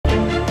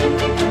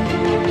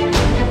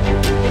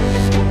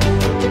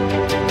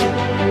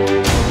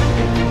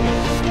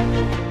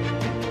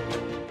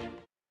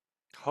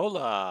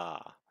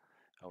Hola!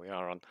 Oh, we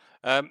are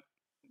on.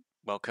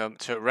 Welcome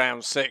to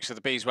round 6 of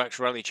the BeesWax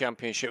Rally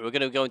Championship. We're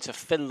going to go into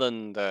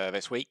Finland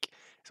this week.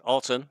 It's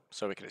autumn,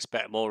 so we can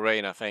expect more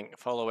rain, I think,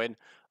 following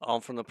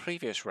on from the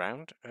previous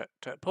round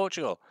at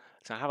Portugal.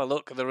 So have a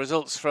look at the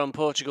results from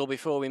Portugal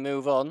before we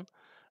move on.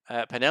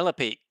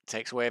 Penelope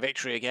takes away a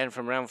victory again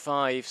from round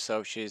 5,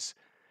 so she's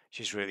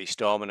really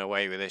storming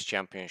away with this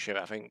championship.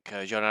 I think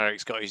John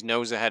Eric's got his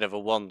nose ahead of her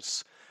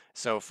once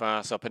so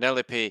far. So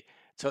Penelope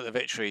took the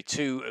victory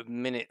 2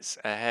 minutes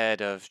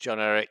ahead of John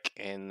Eric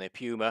in the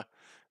Puma.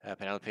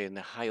 Penelope in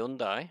the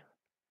Hyundai.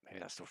 Maybe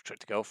that's the trick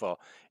to go for.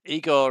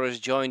 Igor has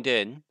joined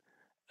in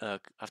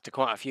after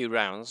quite a few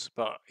rounds,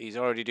 but he's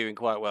already doing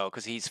quite well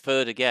because he's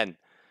third again.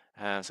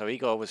 So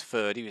Igor was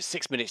third. He was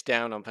 6 minutes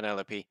down on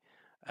Penelope.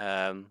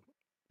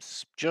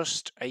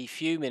 Just a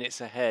few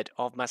minutes ahead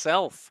of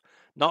myself.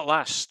 Not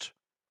last.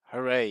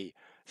 Hooray.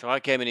 So I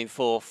came in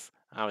fourth.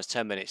 I was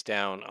 10 minutes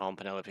down on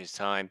Penelope's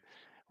time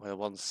with a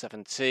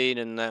 1:17.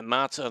 And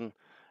Martin,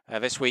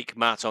 this week,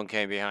 Martin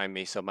came behind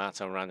me. So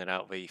Martin rounded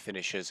out the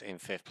finishers in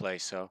 5th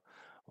place. So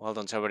well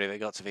done to everybody that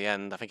got to the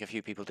end. I think a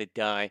few people did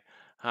die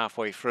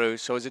halfway through.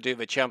 So as it do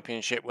the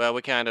championship, well,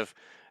 we kind of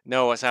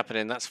know what's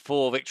happening. That's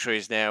 4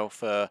 victories now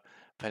for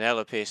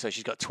Penelope. So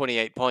she's got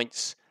 28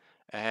 points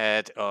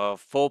ahead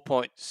of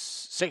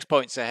 6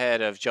 points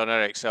ahead of John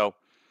Eric. So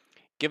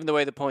given the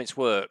way the points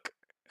work,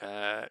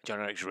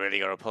 John Eric's really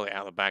got to pull it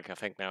out of the bag, I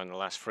think, now in the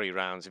last 3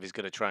 rounds if he's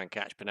going to try and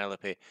catch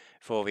Penelope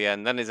for the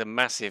end. Then there's a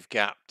massive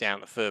gap down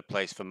to 3rd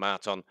place for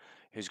Martin,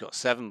 who's got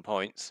 7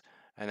 points.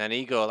 And then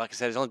Igor, like I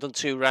said, he's only done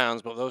 2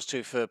 rounds, but those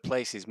 2 third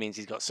places means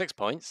he's got 6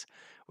 points,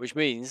 which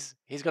means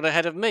he's got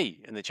ahead of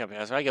me in the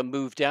championship. So I can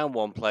move down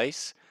 1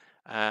 place.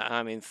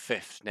 I'm in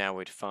 5th now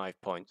with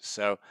 5 points.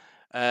 So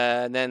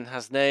and then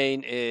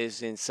Hasnain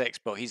is in 6th,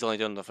 but he's only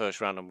done the first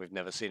round and we've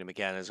never seen him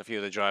again. There's a few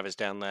of the drivers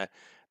down there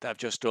that have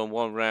just done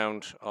 1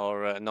 round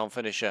or a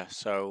non-finisher.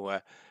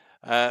 So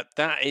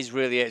that is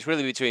really it. It's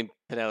really between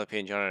Penelope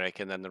and John Eric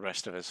and then the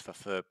rest of us for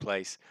 3rd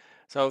place.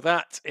 So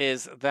that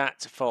is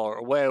that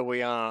for where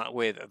we are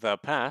with the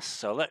pass.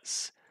 So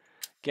let's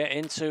get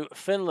into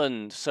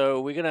Finland.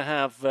 So we're going to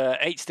have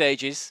 8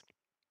 stages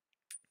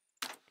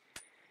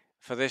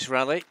for this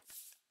rally.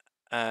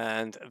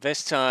 And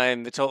this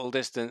time the total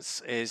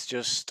distance is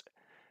just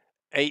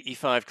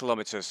 85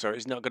 kilometers, so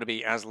it's not going to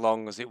be as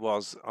long as it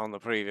was on the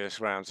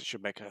previous rounds. It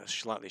should make a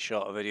slightly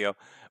shorter video.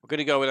 We're going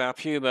to go with our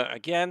Puma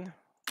again,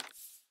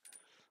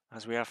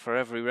 as we have for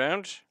every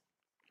round.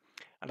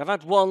 And I've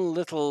had one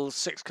little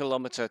 6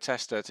 kilometer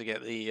tester to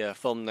get the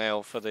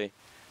thumbnail for the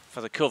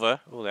cover.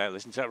 Oh, there!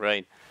 Listen to that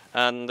rain.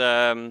 And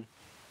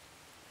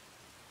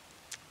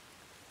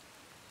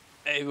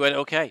it went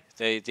okay.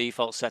 The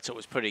default setup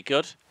was pretty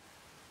good.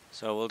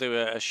 So we'll do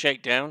a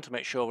shakedown to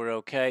make sure we're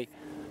okay.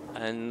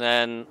 And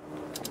then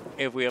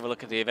if we have a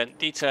look at the event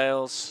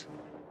details,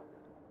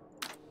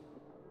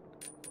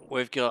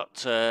 we've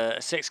got a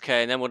 6K,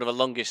 and then one of the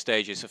longest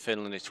stages for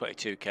Finland is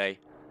 22K.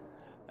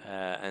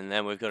 And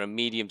then we've got a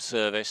medium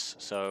service,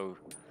 so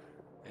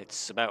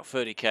it's about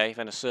 30K.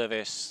 Then a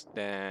service,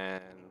 then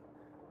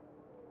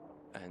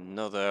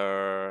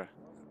another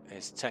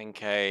is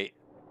 10K,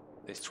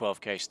 this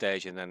 12K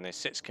stage, and then this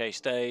 6K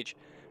stage.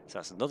 So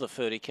that's another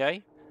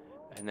 30K.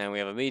 And then we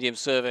have a medium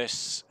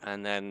service,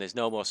 and then there's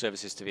no more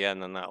services to the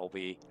end, and that will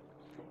be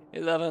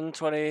 11,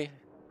 20,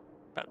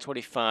 about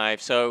 25.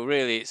 So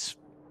really it's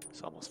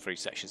almost 3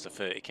 sections of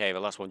 30K, the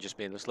last one just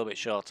being a little bit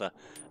shorter.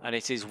 And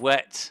it is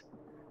wet,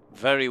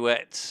 very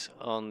wet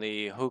on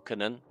the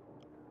Honkanen.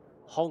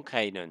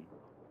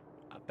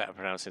 I better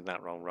pronouncing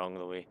that wrong,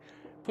 Louis.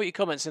 Put your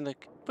comments in the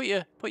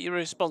put your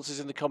responses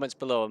in the comments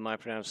below on my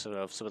pronunciation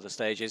of some of the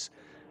stages.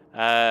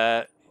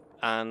 And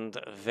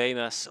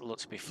Vemas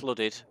looks to be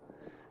flooded.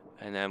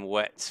 And then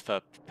wet for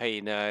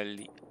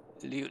Peinaliutstu.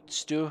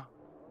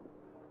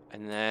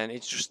 And then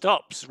it just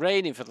stops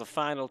raining for the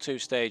final 2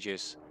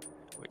 stages,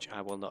 which I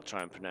will not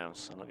try and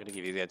pronounce. I'm not going to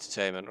give you the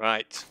entertainment.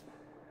 Right,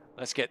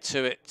 let's get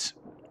to it.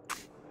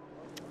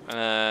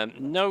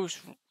 No.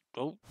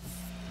 Oh.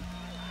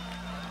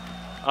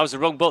 That was the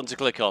wrong button to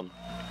click on.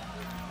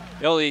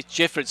 The only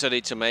difference I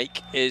need to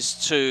make is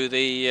to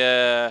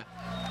the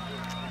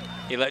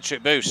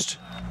electric boost.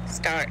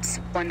 Starts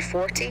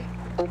 140.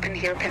 Open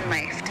hairpin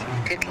left.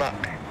 Good luck.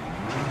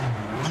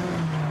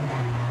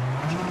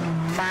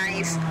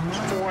 5,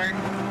 4,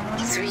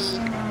 3,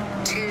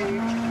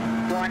 2,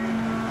 1,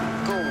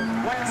 go.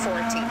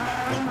 140.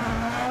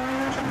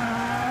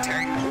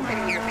 Turn open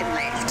hairpin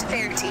left.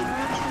 30.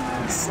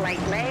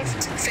 Slight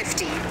left.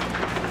 50.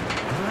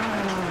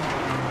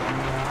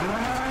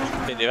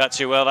 Didn't do that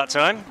too well that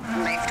time.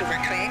 Left over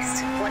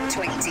crest.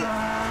 120.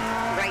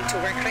 Right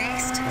over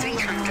crest.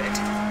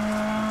 300.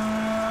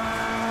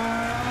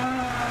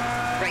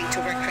 Right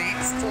over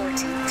crest,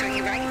 40,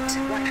 3 right,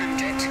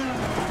 100.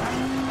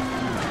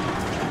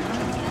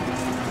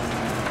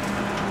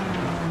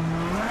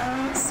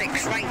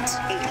 Six right,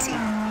 80.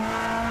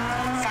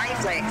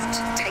 5 left,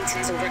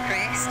 tightens over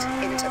crest,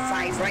 into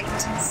 5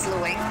 right,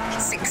 slowing,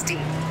 60.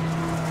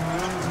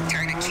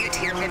 Turn acute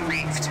hairpin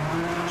left.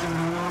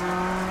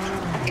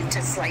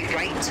 into slight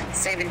right,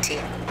 70.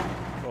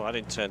 Oh, I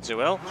didn't turn too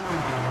well.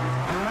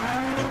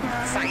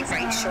 5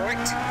 right short,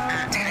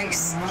 at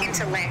house,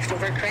 into left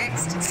over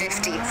crest,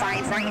 50.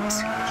 5 right,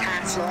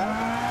 half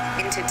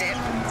long, into dip,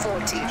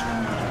 40.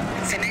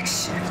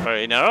 Finish. It's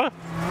very narrow.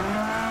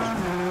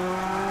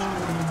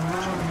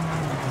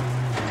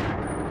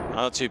 I'm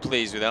not too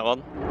pleased with that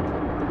one.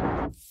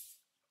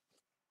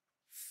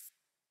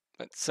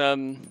 Let's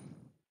a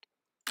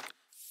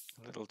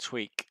little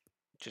tweak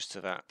just to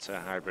that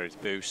hybrid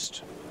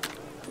boost.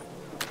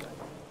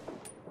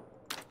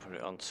 Put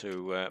it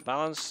onto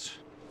balanced.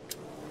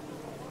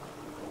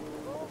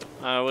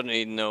 I wouldn't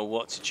even know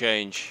what to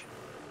change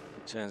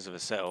in terms of a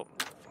setup.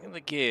 I think the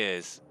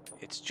gears,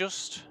 it's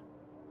just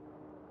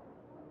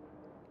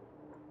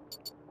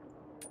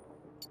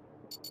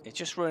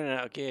running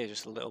out of gear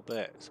just a little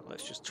bit. So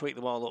let's just tweak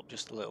them all up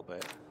just a little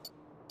bit.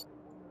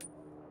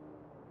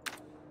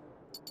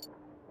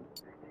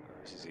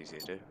 This is easy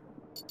to do.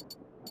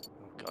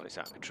 Oh god, it's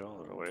out of control. I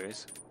don't know where it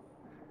is.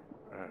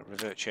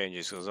 Revert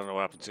changes, because I don't know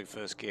what happened to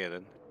first gear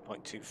then.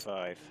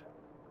 0.25.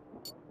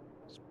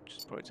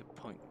 Just put it to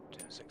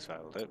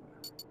 0.65 will do.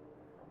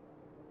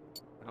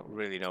 I don't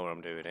really know what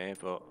I'm doing here,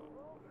 but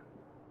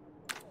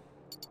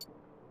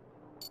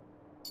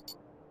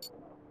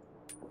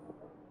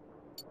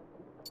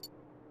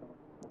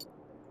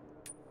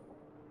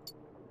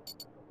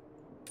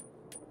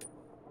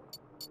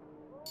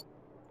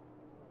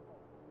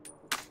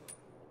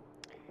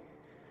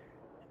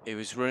it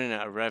was running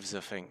out of revs, I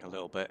think, a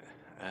little bit.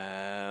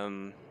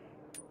 Damping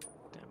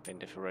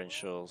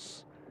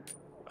differentials.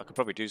 I could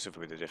probably do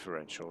something with the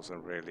differentials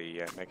and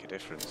really make a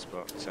difference,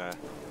 but just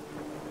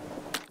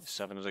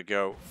have another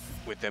go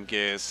with them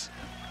gears.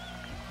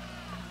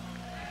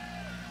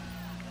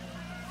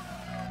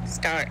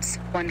 Starts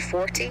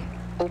 140,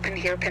 open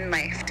hairpin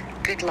left.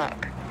 Good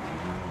luck.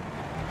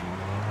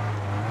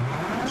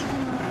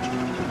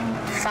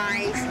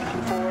 5,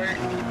 4,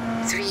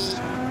 3,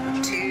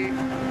 2,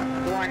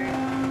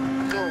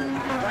 1, go.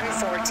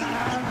 140.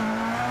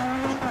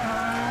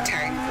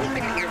 Turn,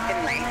 open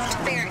hairpin left.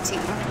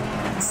 30.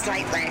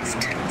 Slight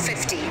left.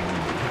 50.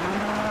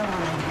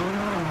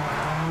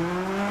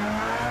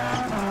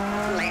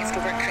 Left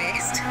over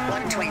crest.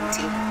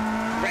 120.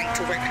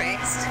 Right over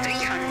crest.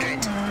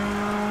 300.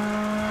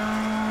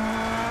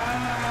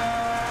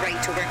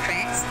 Right over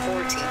crest.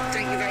 40.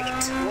 3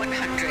 right.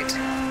 100.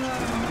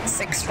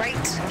 6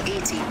 right.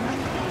 80.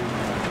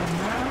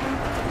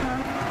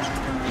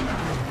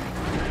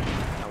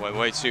 I went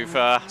way too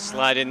far.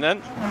 Sliding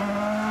then.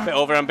 Bit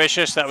over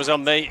ambitious, that was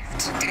on me.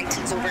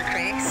 Tightens over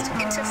crest,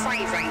 into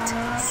 5 right,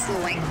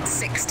 slowing,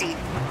 60.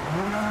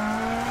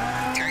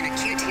 Turn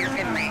acute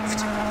hairpin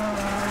left.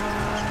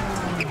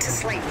 Into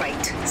slight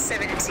right,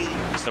 70.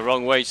 It's the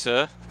wrong way,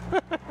 sir.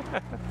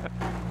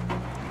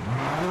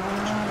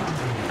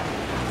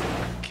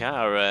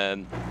 Car,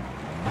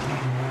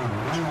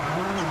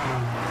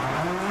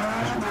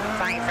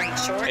 5 right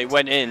short. it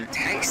went in.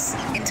 House,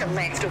 into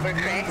left over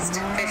crest,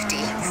 50.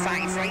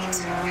 5 right,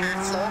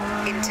 half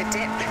long, into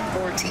dip,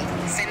 40.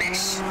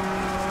 Finish.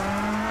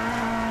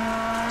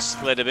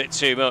 Slid a bit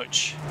too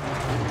much.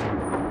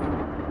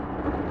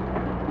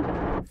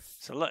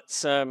 So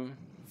let's, I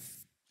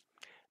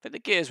think the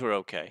gears were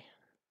okay.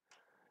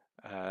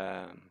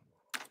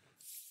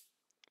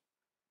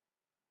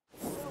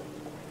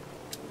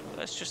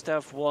 Let's just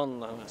have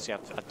one. Oh, see,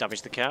 I've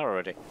damaged the car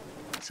already.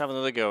 Let's have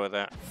another go at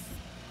that.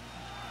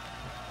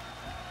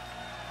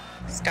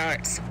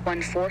 Starts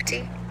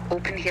 140,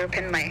 open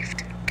hairpin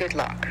left. Good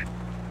luck.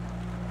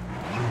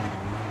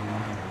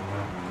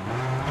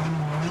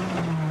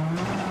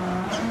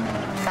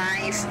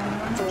 5,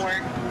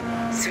 4,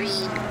 3,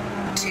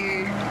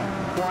 2,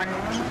 1,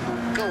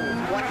 go.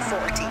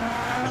 140.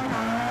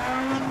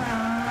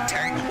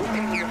 Turn,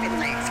 open hairpin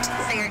left.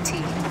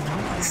 30.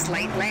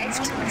 Slight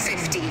left.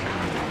 50.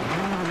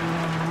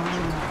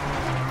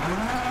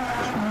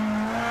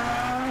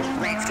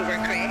 Left over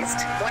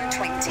crest.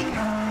 120.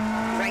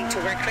 Right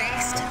over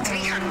crest.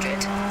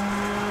 300.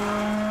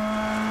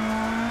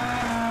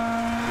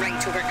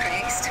 Right over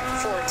crest.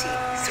 40.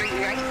 3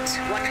 right.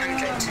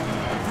 100.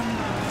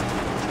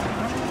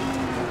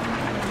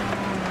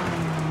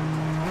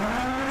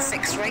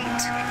 6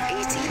 right,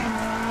 80.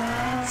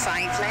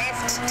 5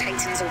 left,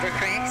 tightens over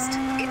crest.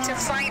 Into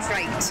 5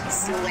 right,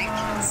 slowing,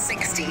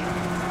 60.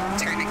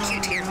 Turn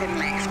acute hairpin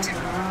left.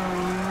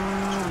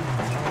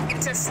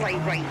 Into slight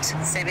right,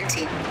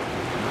 70.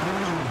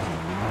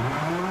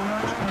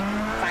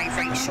 5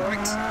 right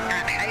short,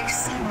 at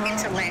house.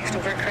 Into left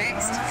over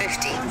crest,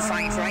 50.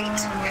 5 right,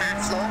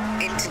 half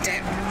long, into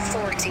dip,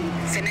 40.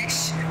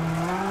 Finish.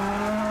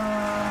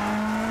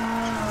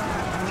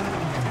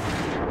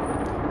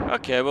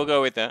 Okay, we'll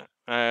go with that.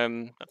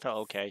 That felt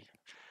okay.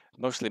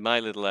 Mostly my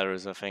little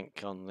errors, I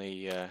think, on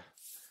the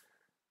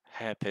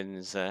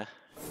hairpins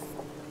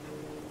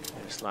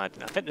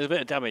sliding. I think there's a bit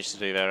of damage to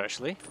do there,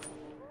 actually.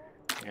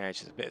 Yeah,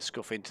 just a bit of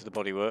scuff into the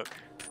bodywork.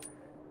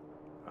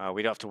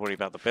 We don't have to worry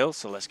about the bill,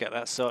 so let's get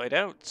that sorted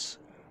out.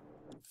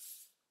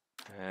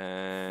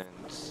 And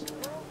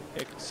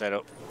you can set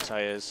up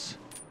tyres.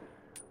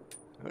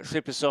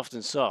 Super soft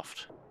and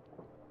soft.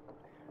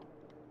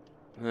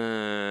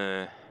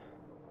 Let's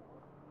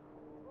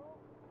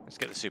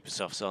get the super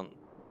softs on.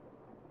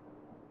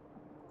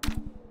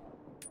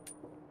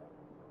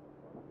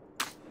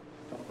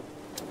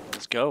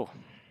 Let's go.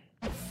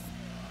 Get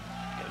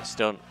this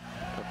done.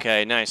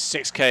 Okay, nice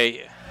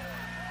 6K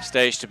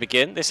stage to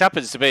begin. This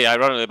happens to be,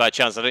 ironically by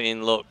chance, I didn't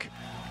even look,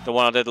 the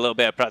one I did a little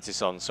bit of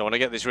practice on. So when I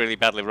get this really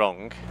badly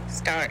wrong,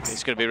 it's going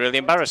to be really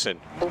embarrassing.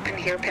 Open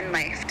hairpin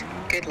left.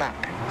 Good luck.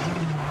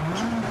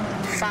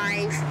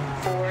 5,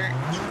 4,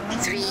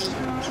 3,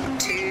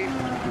 2,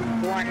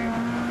 1,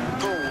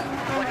 go.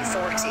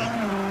 140.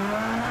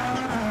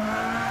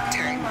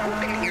 Turn.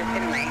 Open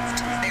hairpin left.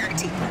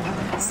 30.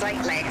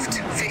 Slight left.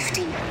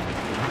 50.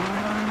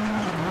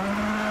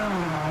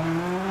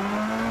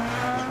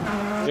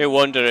 I do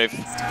wonder if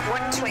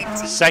 120.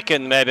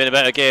 second may have been a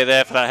better gear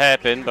there for that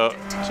hairpin, but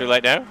too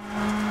late now.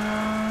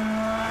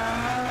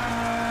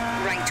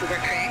 Right over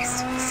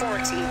crest.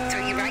 40.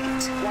 3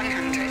 right.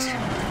 100.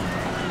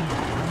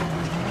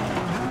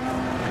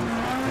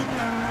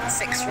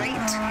 6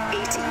 right.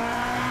 80.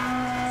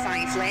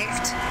 5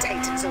 left.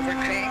 Tightens over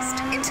crest.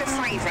 Into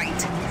 5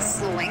 right.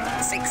 Slowing.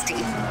 60.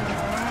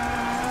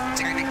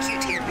 Turn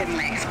acute hairpin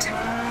left.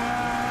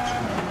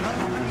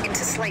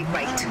 Into slight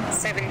right.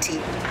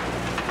 70.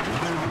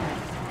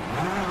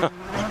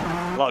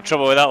 A lot of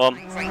trouble with that one.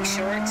 5 right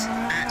short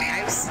at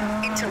house,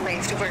 into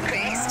left over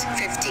crest,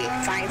 50,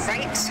 5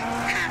 right,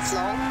 half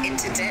long,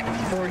 into dip,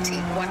 40,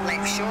 1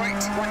 left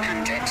short,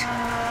 100,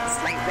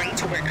 slight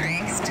right over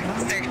crest,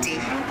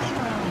 30,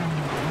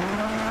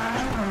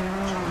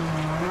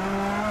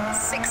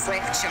 6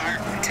 left sharp,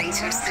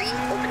 tightens 3,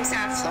 opens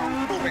half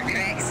long, over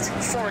crest,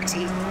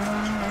 40,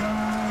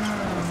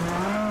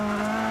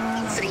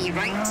 3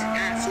 right,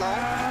 half long,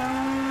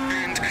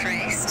 and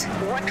crest,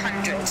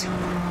 100.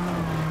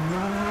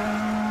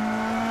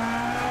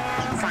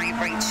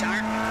 5 right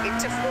sharp,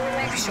 into 4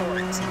 left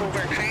short,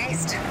 over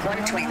crest,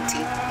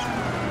 120.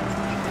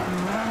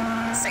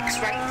 6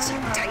 right,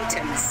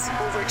 tightens,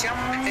 over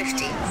jump,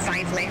 50.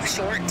 5 left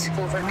short,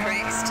 over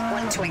crest,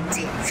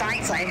 120.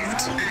 5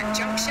 left, at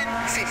junction,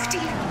 50.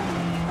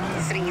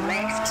 3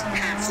 left,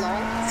 half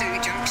long, through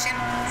junction,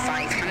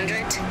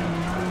 500.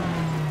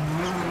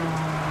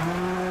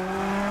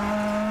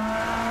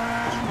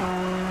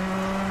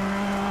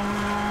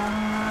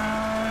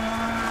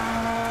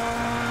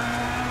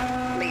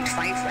 Late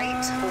 5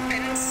 right,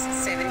 opens,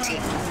 70.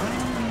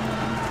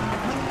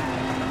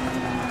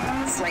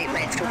 Slight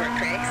left over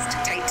crest,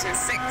 tightens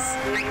 6,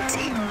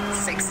 90.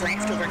 6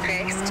 left over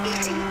crest,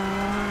 80.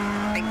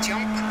 Big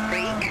jump,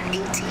 brake,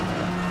 80.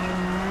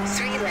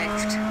 3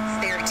 left,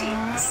 30.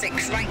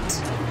 6 right.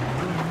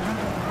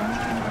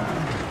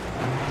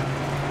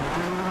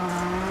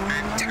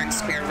 And turn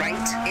square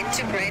right,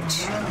 into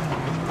bridge.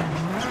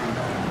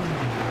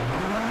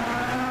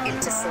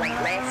 Into slight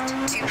left,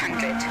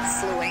 200,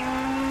 slowing.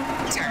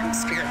 Turn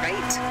square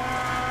right,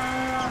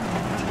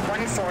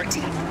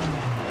 140.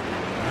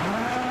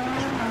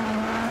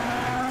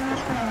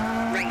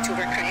 Right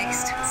over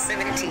crest,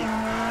 70.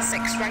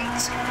 6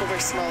 right, over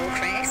small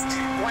crest,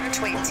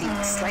 120.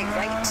 Slight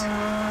right,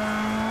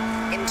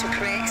 into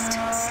crest,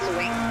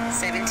 slowing,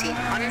 70.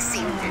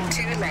 Unseen,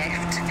 2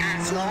 left,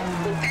 half long,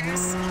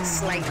 opens,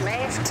 slight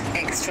left,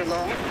 extra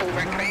long,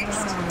 over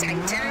crest,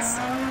 tightens.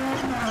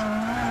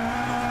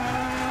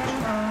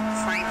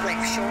 5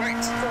 left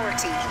short,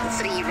 40.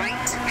 3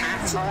 right,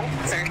 half long,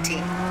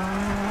 30.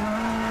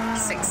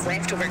 6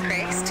 left over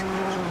crest.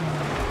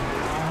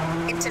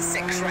 Into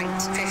 6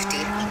 right, 50.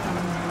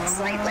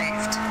 Slight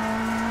left.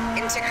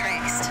 Into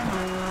crest.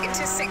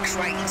 Into 6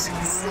 right,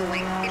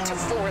 slowing. Into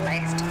 4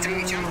 left,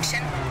 through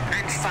junction.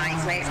 And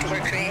 5 left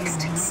over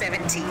crest,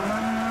 70.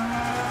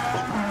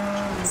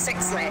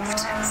 6 left,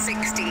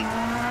 60. 4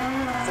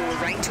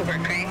 right over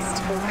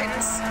crest,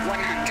 opens,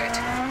 100.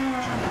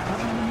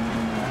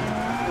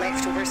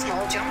 Left over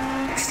small jump,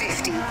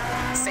 50.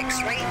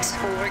 6 right,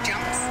 over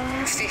jumps,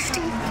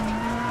 50.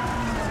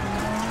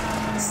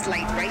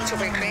 Slight right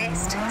over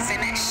crest,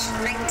 finish,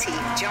 90.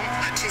 Jump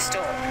to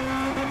stop.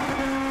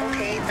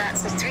 Okay,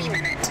 that's a 3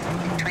 minute,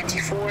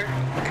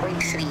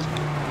 24.3.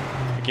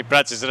 I keep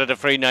practicing at a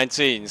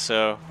 3:19,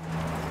 so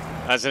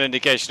that's an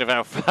indication of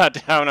how far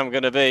down I'm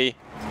going to be.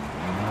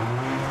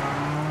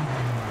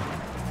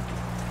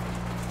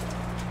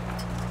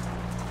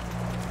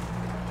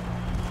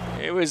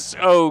 It was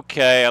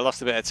okay. I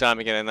lost a bit of time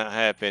again in that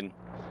hairpin,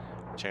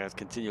 which I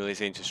continually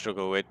seem to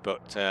struggle with,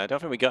 but I don't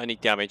think we got any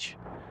damage,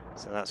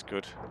 so that's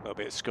good. A little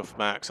bit of scuff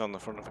marks on the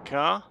front of the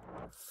car.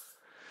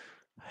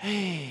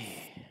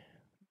 Hey,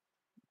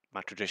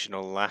 my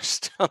traditional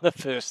last on the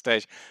first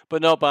stage,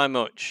 but not by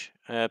much.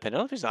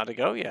 Penelope's had a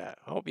go, yeah.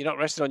 I hope you're not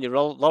resting on your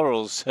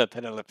laurels,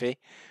 Penelope.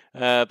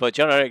 But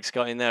John Eric's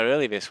got in there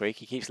early this week.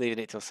 He keeps leaving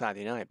it till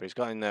Saturday night, but he's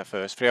got in there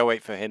first.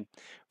 3:08 for him,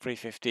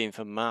 3:15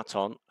 for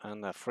Martin,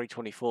 and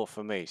 3:24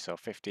 for me, so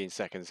 15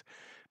 seconds.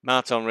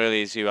 Martin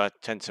really is who I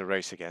tend to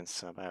race against,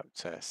 so about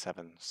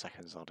 7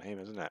 seconds on him,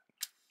 isn't it?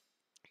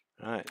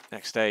 Right,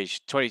 next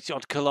stage, 20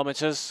 odd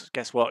kilometres.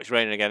 Guess what? It's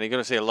raining again. You're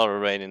going to see a lot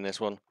of rain in this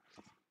one.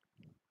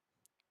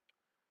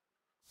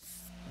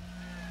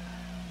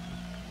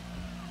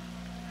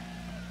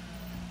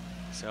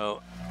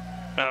 So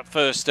at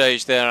first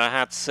stage there I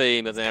had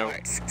seen, but now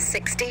Starts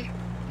 60,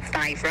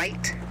 5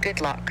 right, good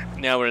luck.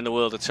 now we're in the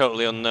world of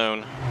totally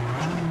unknown.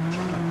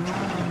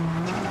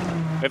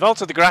 We've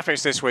altered the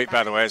graphics this week,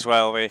 by the way, as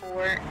well. The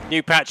 4,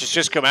 new patch has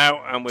just come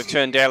out and we've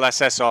turned the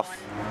LSS off.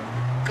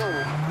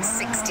 go,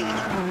 60,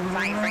 5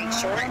 right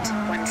short,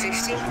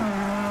 150.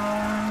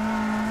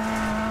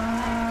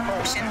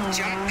 Caution,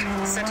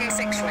 jump, sudden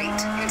 6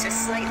 right, into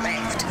slight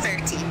left,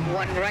 30,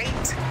 1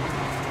 right.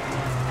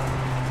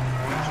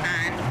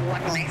 And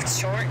 1 left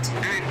short,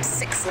 and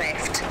 6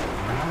 left.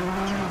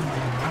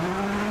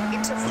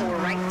 Into 4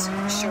 right,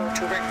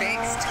 short over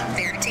crest,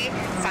 30,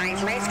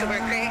 5 left over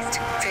crest,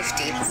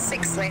 50,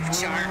 6 left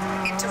sharp,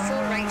 into 4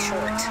 right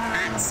short,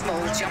 and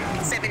small jump,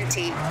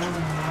 70,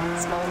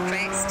 small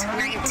crest,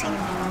 90,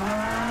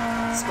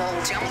 small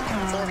jump,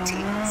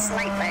 40,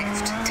 slight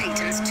left,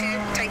 tightens 2,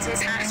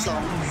 tightens half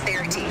long,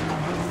 30,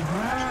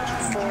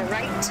 4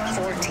 right,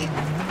 40,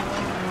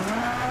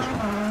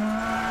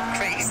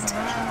 crest,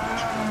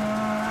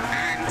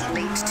 and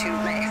late 2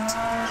 left,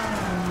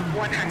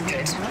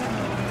 100,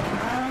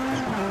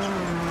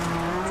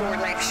 4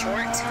 left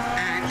short,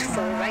 and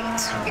 4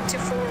 right, into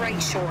 4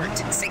 right short,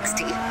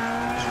 60, 4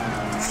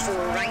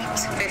 right,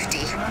 50,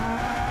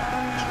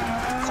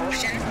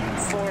 caution,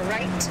 4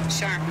 right,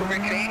 sharp over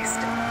crest,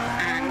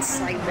 and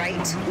slight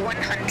right,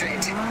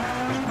 100,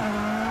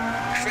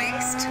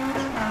 crest,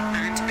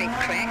 and big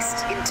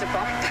crest, into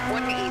bump,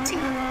 180,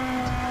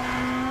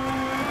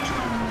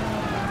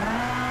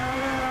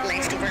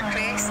 left over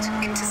crest,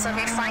 into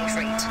semi 5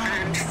 right,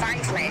 and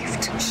 5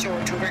 left,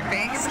 short over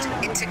crest,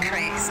 into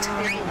crest,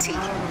 90,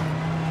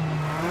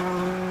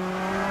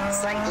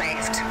 slight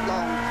left,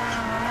 long,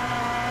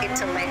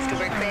 into left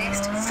over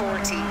crest,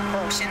 40,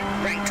 caution,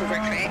 right over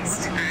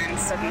crest, and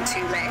sudden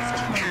 2 left,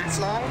 half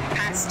long,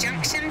 past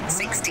junction,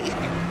 60,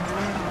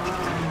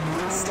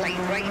 slight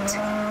right,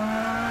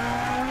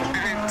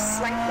 and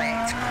slight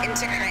left,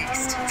 into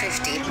crest,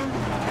 50,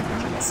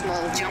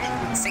 small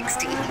jump,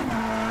 60, 5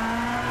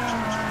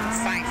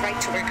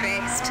 right over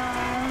crest,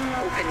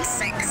 open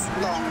 6,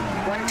 long,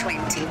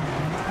 120,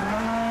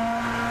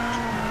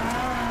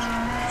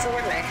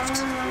 4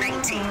 left,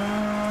 90,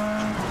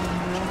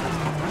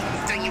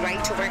 3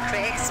 right over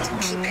crest,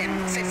 keep in,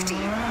 50,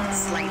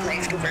 slight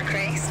left over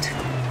crest.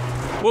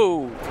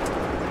 Whoa!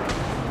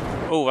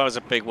 Oh, that was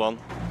a big one.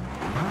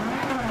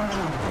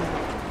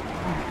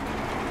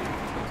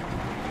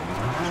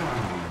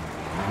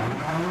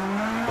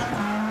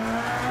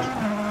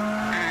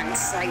 And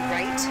slight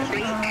right,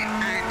 brake,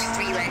 and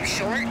 3 left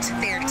short,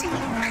 30,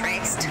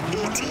 crest,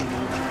 80.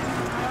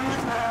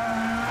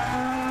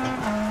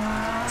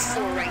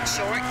 4 right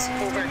short,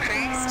 over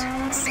crest,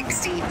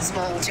 60,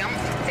 small jump,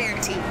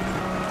 30.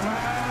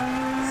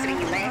 3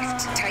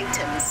 left,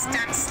 tightens,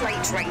 stand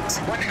slight right,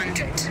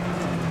 100.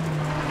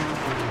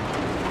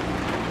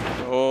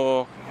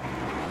 Oh.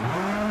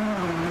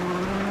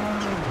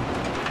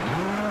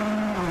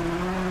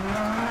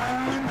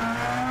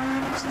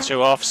 It's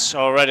 2 offs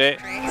already.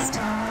 Crest,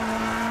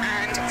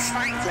 and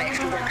 5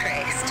 left over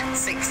crest,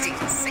 60,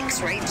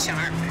 6 right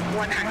sharp,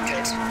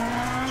 100.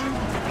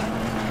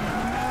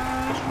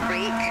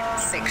 Brake,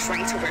 6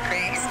 right over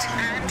crest,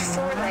 and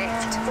 4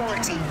 left,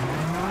 40.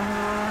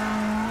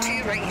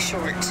 2 right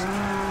short,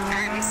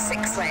 and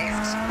 6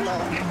 left,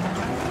 long,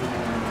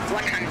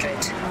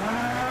 100.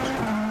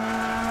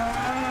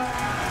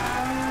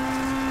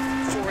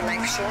 4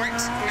 left short,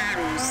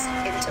 narrows,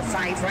 into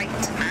 5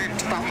 right, and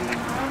bump.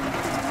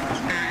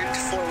 And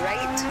 4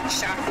 right,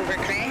 sharp over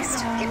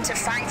crest, into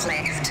 5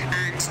 left,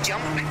 and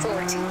jump,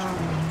 40.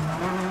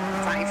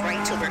 5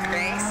 right over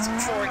crest,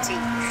 40,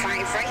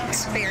 5 right,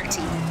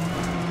 30.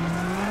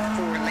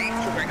 4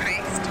 left over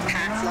crest,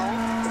 half long,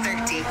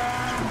 30.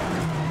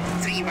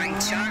 3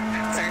 right sharp,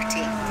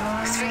 30.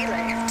 3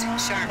 left,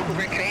 sharp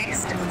over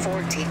crest,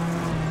 40.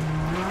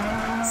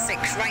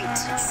 6 right,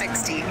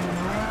 60.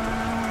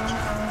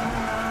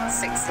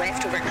 6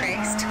 left over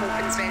crest,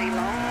 opens very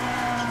long.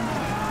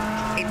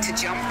 Into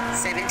jump,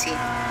 70.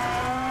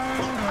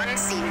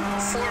 Unseen,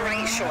 4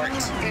 right short,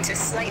 into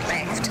slight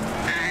left,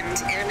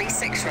 and early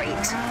 6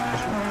 right.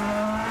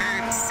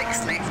 And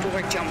 6 left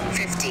over jump,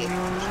 50.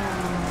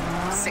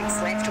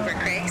 6 left over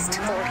crest,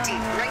 40.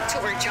 Right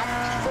over jump,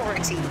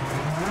 40.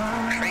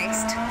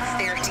 Crest,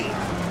 30.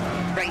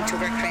 Right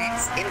over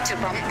crest, into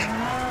bump.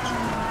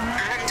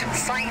 And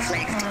 5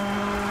 left.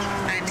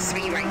 And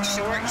 3 right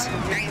short,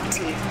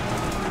 90.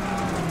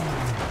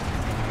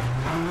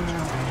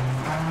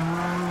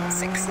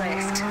 6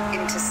 left,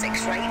 into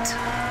 6 right,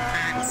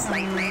 and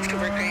slight left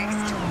over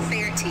crest,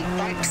 30,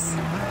 bumps,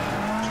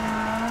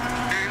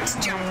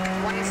 and jump,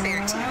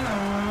 130,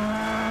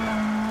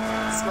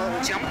 small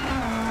jump,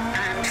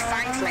 and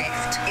 5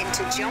 left,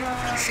 into jump,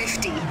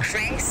 50,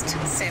 crest,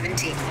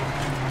 70,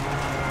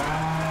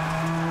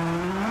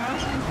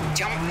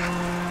 jump,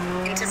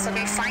 into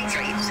sudden 5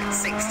 right,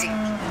 60,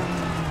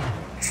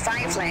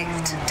 5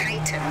 left,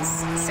 tightens,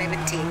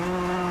 70,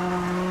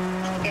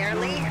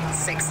 early,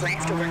 6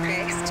 left over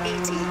crest,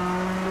 80,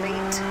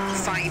 late,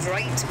 5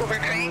 right over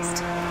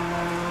crest,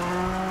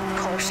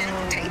 Caution,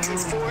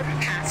 tightens 4,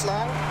 half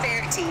long,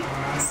 30,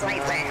 slight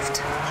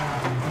left.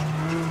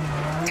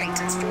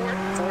 Tightens 4,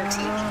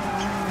 40.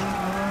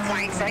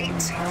 5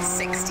 right,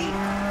 60.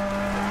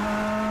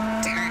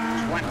 Turn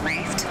 1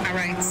 left,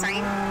 around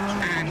sign,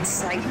 and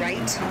slight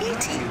right,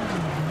 80.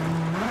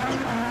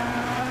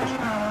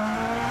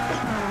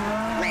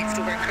 Left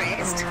over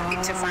crest,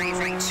 into 5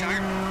 right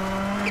sharp,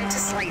 into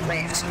slight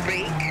left,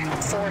 brake,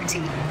 40.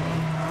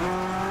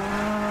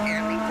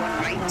 Early 1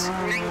 right,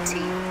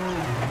 90.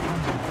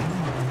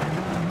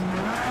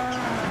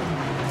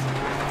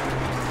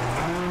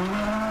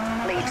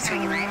 Late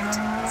 3 left,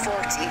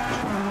 40.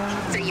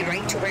 3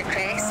 right over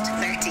crest,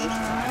 30.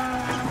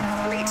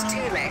 Late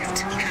 2 left,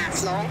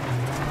 half long,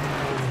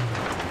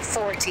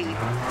 40. 3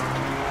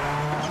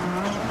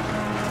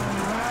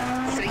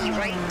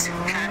 right,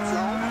 half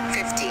long,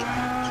 50.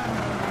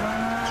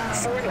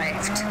 4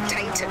 left,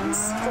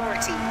 tightens,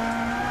 40.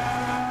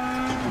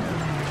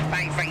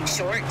 5 right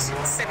short,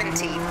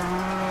 70.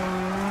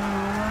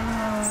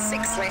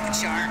 6 left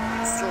sharp,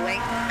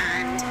 slowing,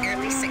 and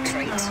early 6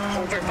 right,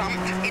 over bump,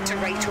 into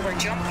right over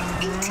jump,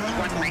 80.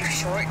 1 left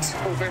short,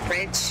 over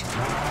bridge,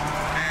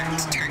 and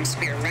turn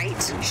spear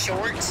right,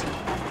 short.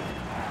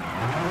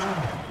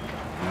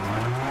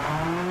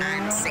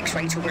 And 6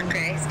 right over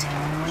crest,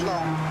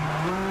 long.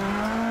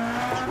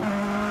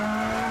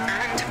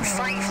 And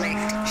 5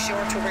 left,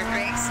 short over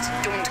crest,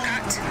 don't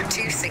cut,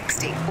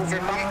 260, over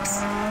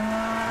bumps.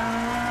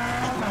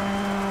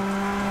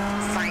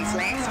 5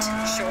 left,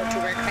 short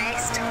over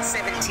crest,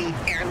 70,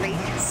 early,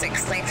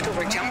 6 left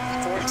over jump,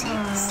 40,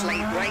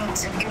 slight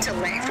right, into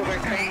left over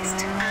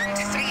crest, and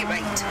 3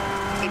 right,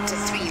 into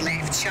 3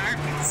 left sharp,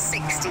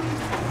 60.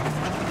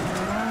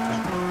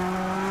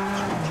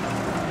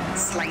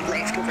 Slight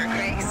left over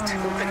crest,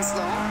 opens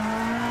long,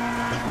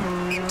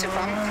 into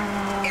bump,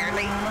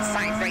 early,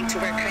 5 right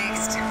over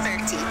crest,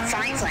 30,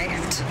 5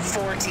 left,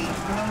 40,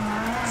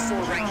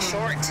 4 right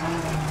short,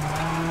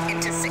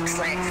 into 6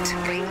 left,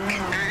 brake,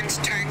 and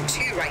turn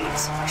 2 right,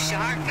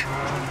 sharp,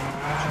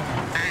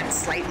 and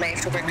slight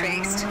left over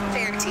crest,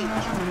 30,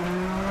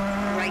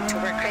 right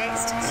over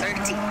crest,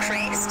 30,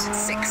 crest,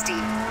 60, 4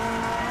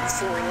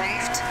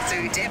 left,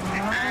 through dip,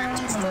 and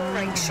 4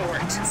 right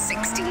short,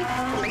 60,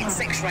 late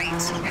 6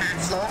 right,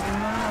 half long,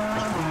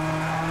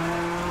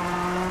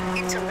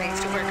 into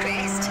left over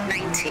crest,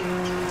 90,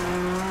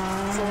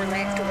 4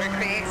 left over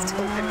crest,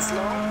 opens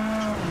long,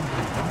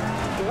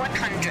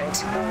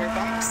 100, over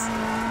bumps,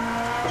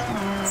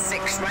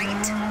 6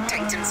 right,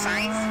 tightens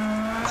 5,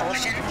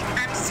 caution,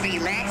 and 3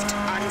 left,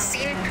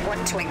 unseen,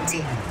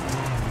 120.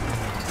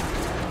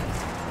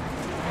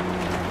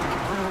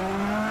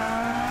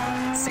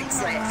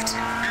 6 left,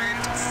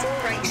 and 4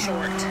 right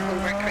short,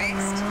 over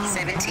crest,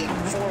 70,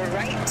 4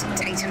 right,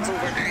 tightens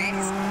over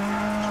crest,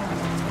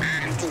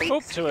 and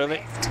late Too early.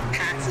 left,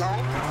 half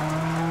long,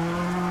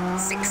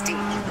 60.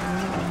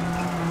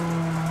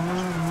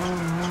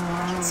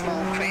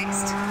 Small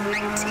crest,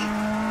 90.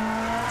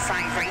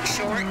 5 right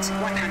short,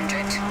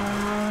 100.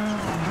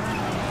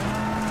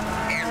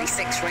 Early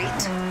 6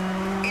 right,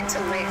 into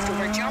left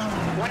over jump,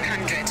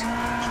 100.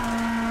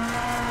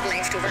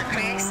 Left over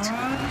crest,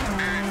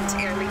 and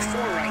early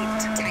 4 right,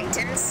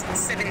 tightens,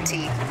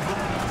 70.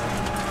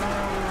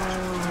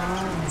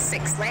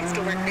 6 left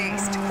over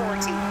crest,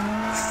 40.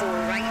 4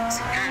 right,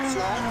 half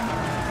long,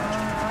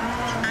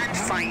 and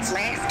 5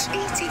 left,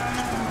 80.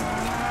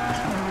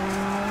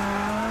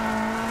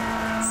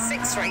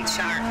 6 right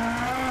sharp,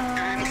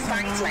 and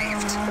 5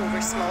 left,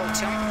 over small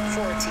jump,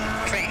 40,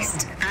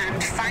 crest,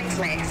 and 5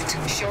 left,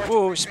 short.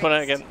 Whoa, spun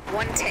out again.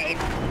 110.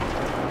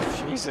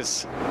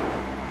 Jesus.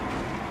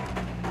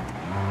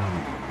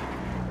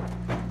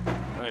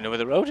 I don't know where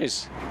the road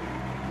is.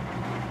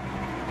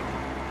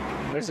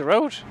 Where's the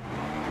road?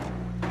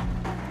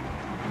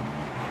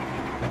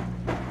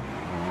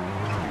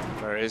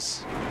 There it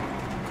is.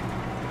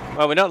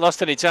 Well, we've not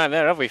lost any time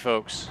there, have we,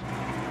 folks?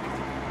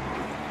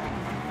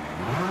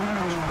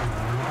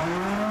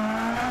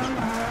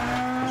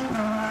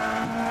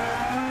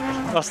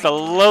 Lost a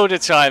load of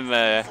time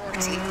there.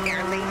 40,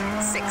 early,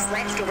 6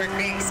 left over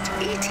crest,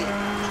 80.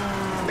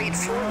 Late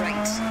 4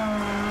 right,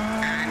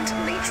 and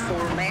late 4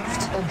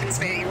 left, opens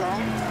very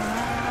long,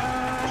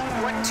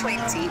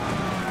 120.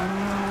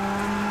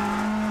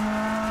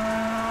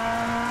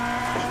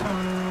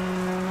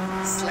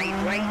 Slight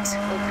right,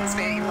 opens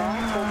very long,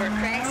 over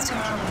crest,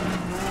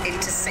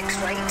 into 6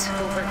 right,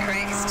 over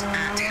crest,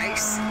 and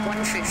house,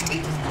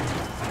 150.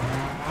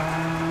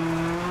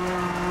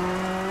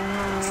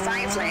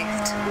 5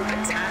 left,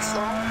 opens half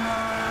long,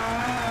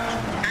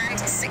 and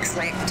 6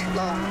 left,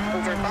 long,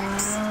 over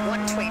bumps,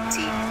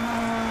 120.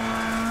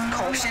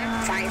 Caution,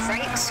 5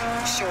 right,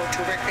 short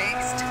over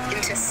crest,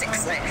 into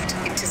 6 left,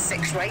 into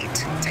 6 right,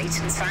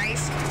 tightens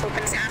 5,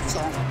 opens half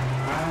long.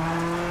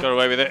 Got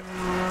away with it.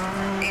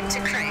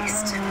 Into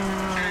crest,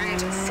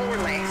 and 4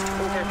 left,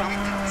 over bump,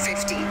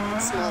 50,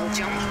 small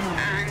jump,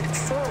 and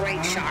 4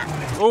 right sharp.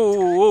 Oh,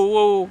 whoa,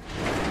 whoa.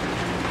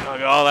 I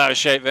got all out of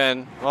shape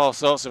then. All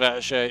sorts of out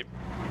of shape.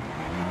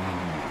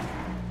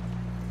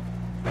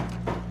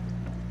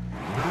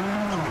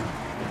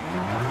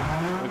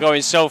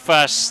 going so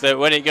fast that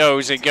when it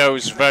goes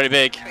very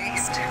big.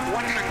 Crest,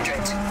 100.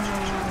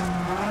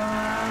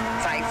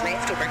 5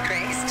 left over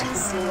crest,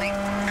 slowing,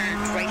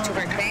 and right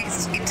over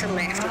crest, into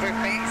left over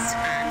crest,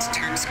 and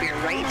turn square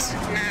right,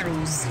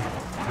 narrows.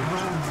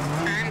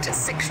 And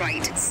 6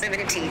 right,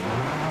 70.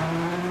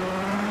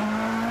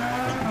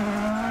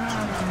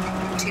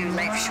 2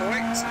 left short,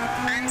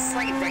 and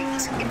slight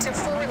right, into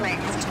 4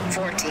 left,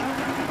 40.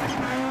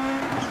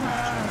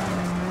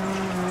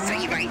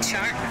 3 right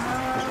sharp,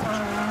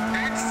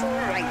 and 4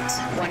 right,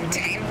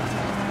 110.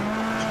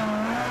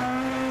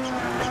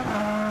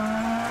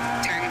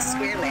 Turn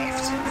square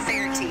left,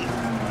 30.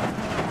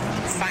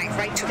 5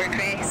 right over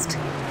crest,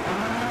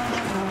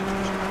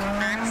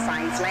 and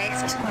 5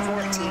 left,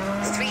 40.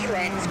 3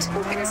 left,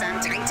 opens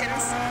and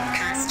tightens,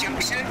 pass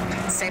junction,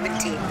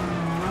 70.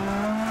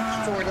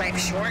 4 left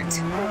short,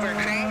 over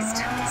crest,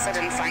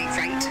 sudden 5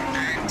 right,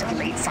 and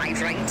late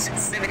 5 right,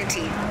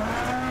 70.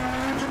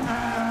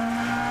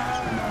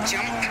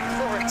 Jump,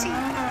 40.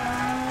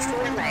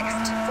 4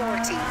 left,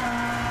 40.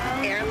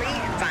 Early,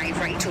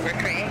 5 right over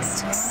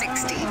crest,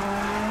 60.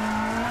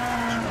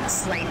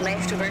 Slight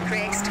left over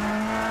crest,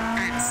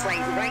 and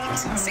slight right,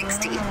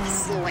 60.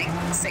 Slowing,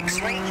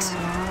 6 right,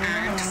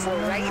 and 4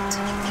 right,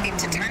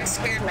 into turn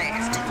square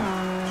left.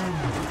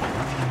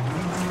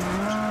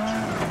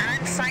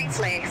 And 5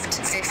 left,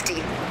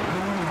 50.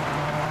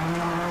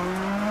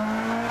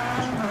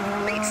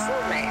 Late 4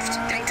 left,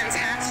 tightens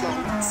half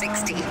long,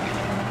 60.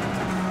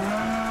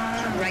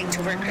 Right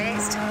over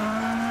crest,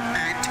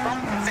 and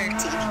bump,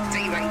 30.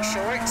 3 right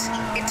short,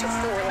 into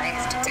 4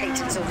 left,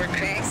 tightens over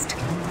crest,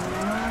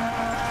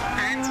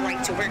 and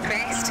right over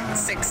crest,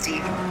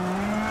 60.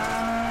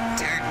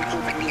 Turn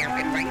open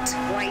hairpin right,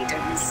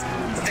 widens,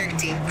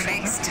 30.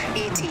 Crest,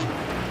 80.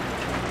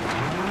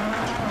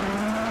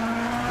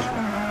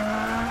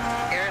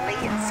 Early,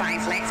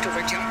 5 left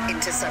over jump,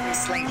 into sudden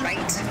slight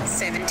right,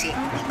 70.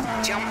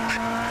 Jump,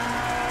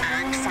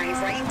 and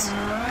 5 right,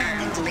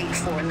 and late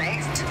 4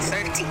 left,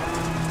 30.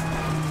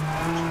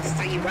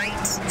 3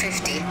 right,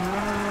 50.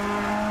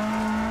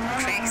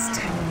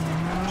 Crest,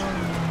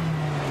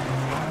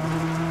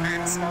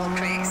 and small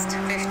crest,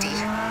 50.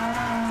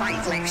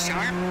 5 left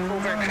sharp,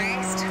 over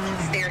crest,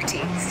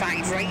 30.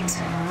 5 right,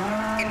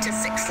 into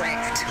 6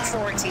 left,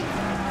 40.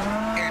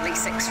 Early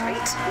 6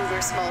 right,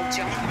 over small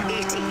jump,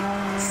 80.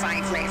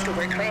 5 left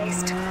over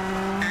crest,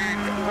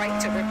 and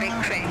right over big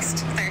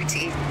crest,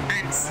 30.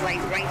 And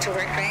slight right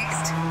over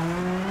crest,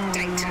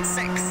 tighten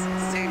 6,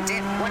 through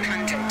dip,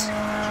 100.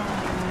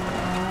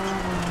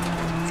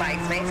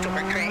 5 left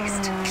over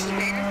crest, keep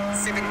in,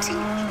 70.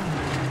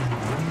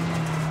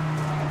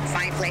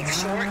 5 left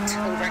short,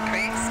 over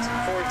crest,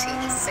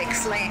 40.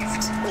 6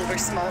 left, over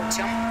small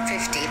jump,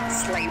 50.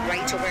 Slight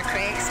right over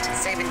crest,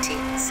 70.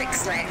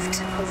 6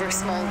 left, over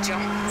small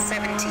jump,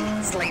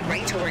 70. Slight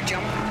right over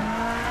jump.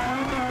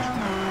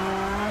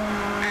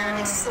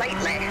 And slight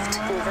left,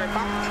 over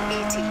bump,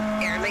 80.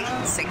 Early,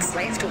 6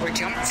 left over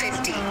jump,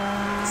 50.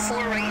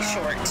 4 right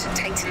short,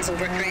 tightens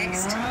over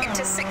crest,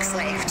 into 6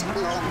 left,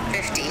 long,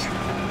 50.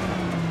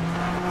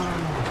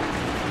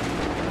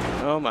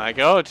 Oh my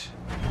god.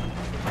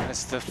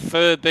 That's the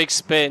third big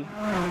spin,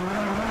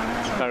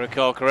 if I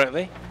recall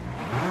correctly.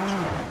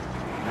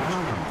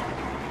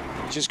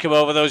 Just come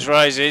over those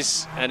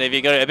rises, and if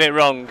you got it a bit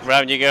wrong,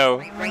 round you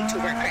go. Right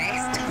over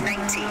crest,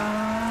 90.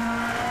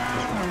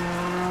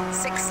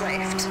 6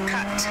 left,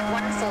 cut,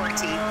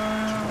 140.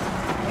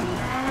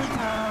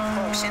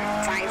 Caution,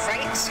 5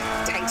 right,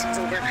 tightens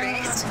over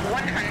crest,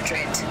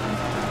 100.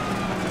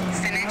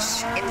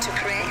 Finish, into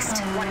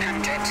crest,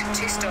 100,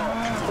 to stop.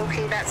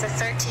 Okay, that's a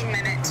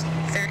 13-minute,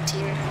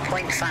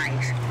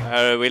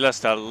 13.5. We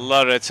lost a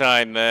lot of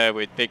time there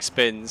with big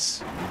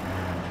spins.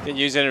 Didn't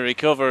use any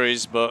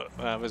recoveries, but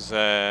that was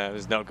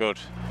not good.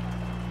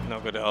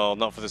 Not good at all.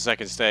 Not for the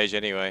second stage,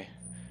 anyway.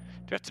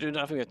 Do we have to do?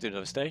 I think we have to do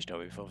another stage, don't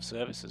we, before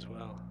service as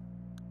well?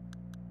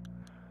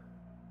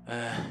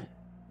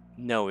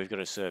 No, we've got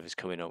a service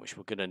coming up, which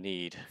we're gonna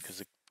need because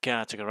the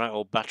car took a right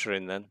old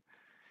battering then.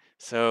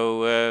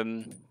 So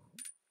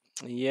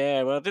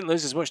yeah, well, I didn't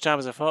lose as much time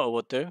as I thought I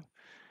would do.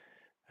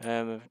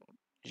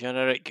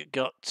 Jean-Eric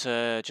got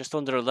just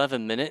under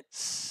 11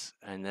 minutes,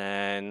 and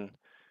then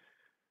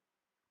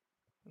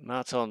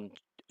Martin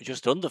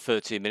just under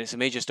 13 minutes, and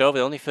me just over,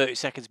 only 30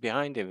 seconds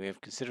behind him.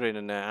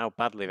 Considering how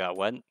badly that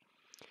went,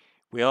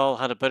 we all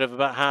had a bit of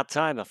a hard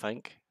time, I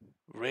think.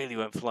 Really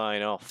went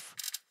flying off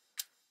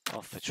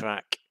the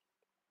track.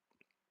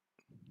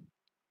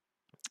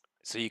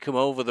 So you come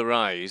over the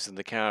rise, and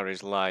the car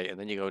is light, and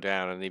then you go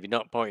down, and if you're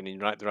not pointing in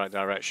the right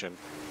direction,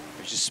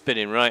 it's just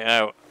spinning right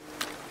out.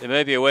 There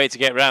may be a way to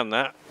get around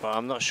that, but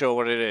I'm not sure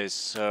what it is.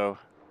 So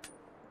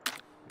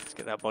let's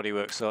get that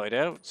bodywork sorted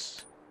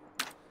out.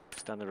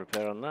 Standard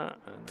repair on that.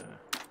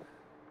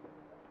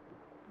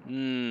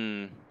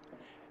 And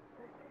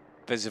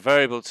there's a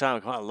variable time,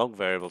 quite a long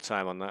variable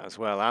time on that as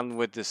well. And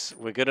with this,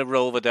 we're going to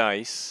roll the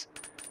dice.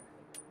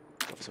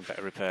 Go for some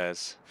better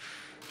repairs.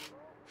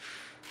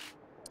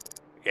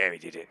 Yeah, we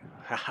did it.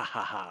 Ha ha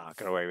ha ha.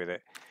 Got away with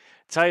it.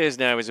 Tyres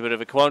now is a bit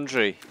of a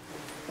quandary.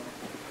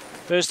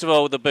 First of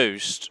all, the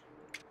boost.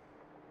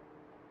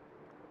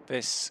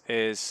 This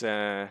is,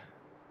 oh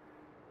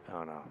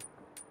no,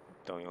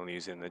 don't only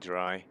use it in the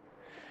dry. It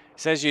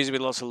says use it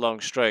with lots of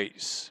long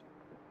straights,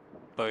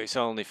 but it's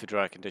only for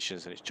dry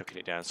conditions and it's chucking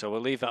it down. So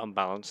we'll leave that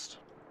unbalanced.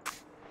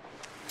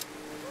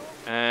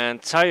 And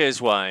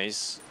tyres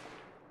wise,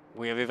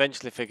 we have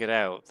eventually figured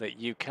out that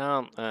you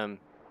can't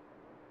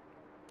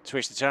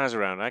switch the tyres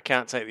around. I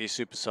can't take these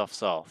super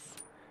softs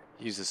off,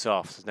 use the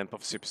softs, and then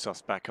put the super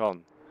softs back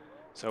on.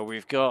 So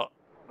we've got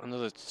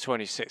another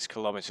 26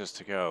 kilometers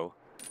to go.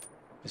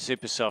 The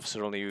super softs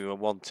are only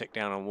one tick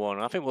down on one.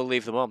 I think we'll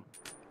leave them on.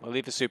 We'll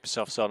leave the super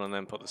softs on and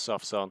then put the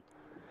softs on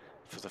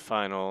for the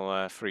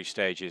final 3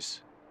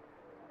 stages.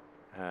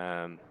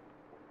 Yeah,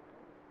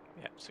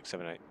 6,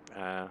 7, 8.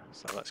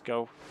 So let's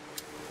go.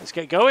 Let's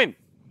get going.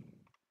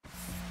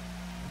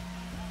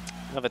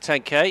 Another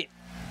 10k.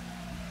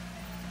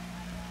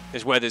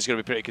 This weather's going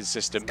to be pretty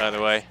consistent, by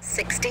the way.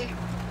 60.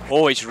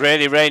 Oh, it's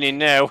really raining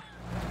now.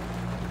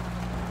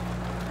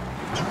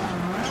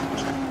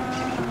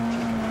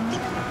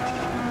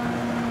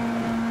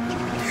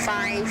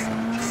 Five,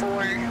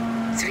 4,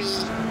 3,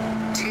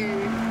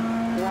 2,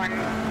 1,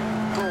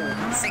 go.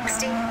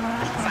 60.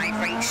 5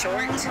 right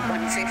short,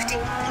 150.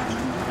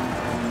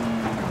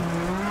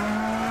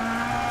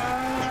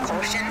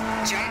 Caution,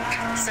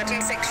 jump,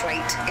 sudden 6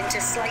 right, into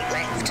slight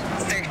left,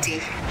 30.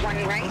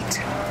 1 right.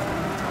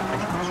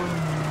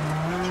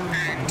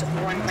 And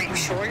 1 left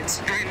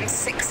short, and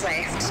 6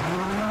 left.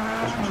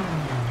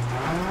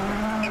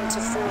 Into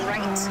 4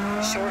 right,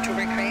 short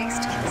over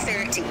crest,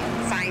 30.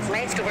 5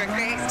 left over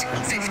crest,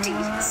 50.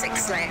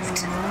 6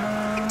 left.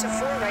 Into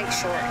 4 right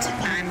short,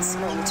 and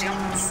small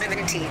jump,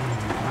 70.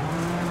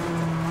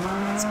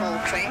 Small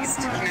crest,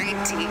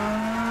 90.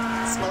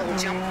 Small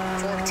jump,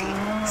 40.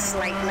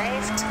 Slight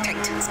left,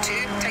 tightens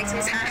 2,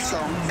 tightens half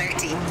long,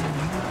 30.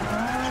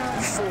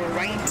 4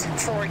 right,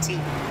 40.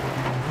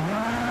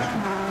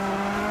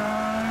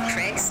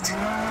 Crest,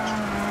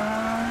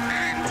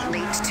 and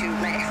late 2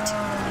 left,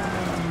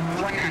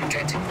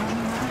 100.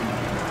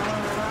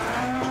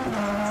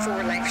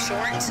 4 left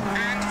short,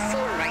 and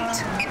 4 right,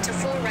 into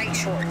 4 right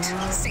short,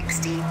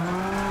 60. 4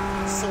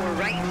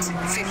 right,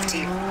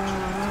 50.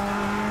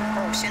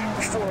 Caution,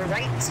 4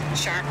 right,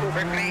 sharp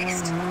over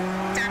crest,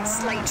 dance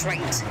slight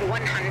right,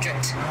 100.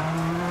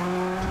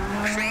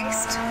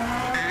 Crest,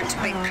 and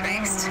big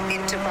crest,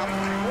 into bump,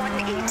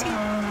 180.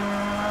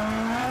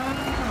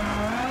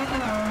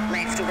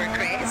 Left over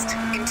crest,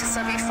 into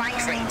semi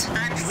 5 right,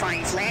 and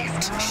 5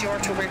 left,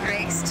 short over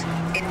crest,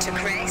 into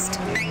crest,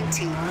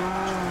 90.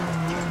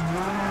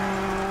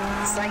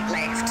 Slight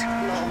left,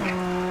 long.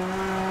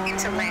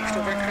 Into left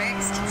over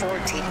crest,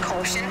 40.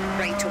 Caution,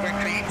 right over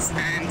crest,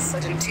 and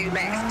sudden 2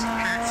 left.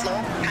 Half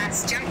long,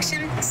 past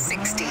junction,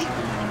 60.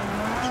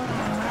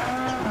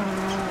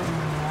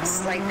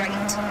 Slight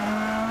right,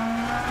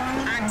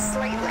 and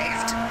slight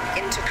left.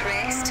 Into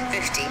crest,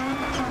 50.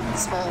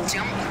 Small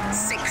jump,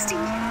 60.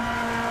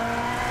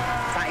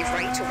 5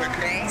 right over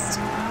crest.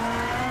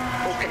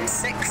 Open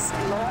 6,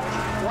 long,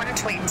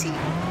 120.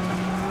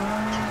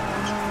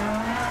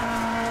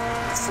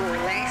 4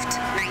 left,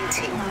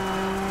 90.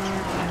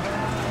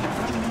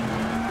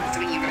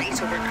 3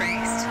 right over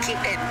crest, keep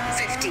in,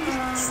 50.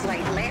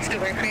 Slight left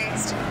over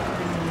crest.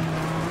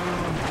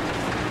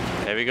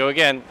 There we go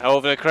again,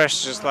 over the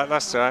crest just like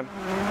last time.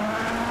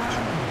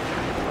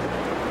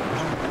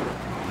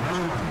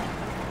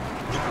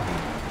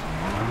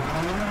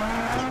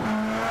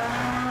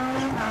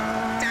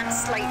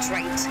 Dance slight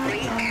right,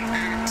 brake,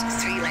 and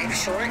 3 left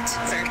short,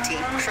 30.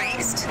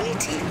 Crest,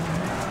 80.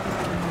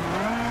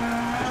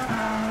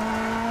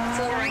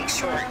 4 right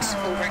short,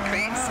 over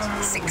crest,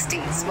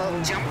 60.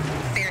 Small jump,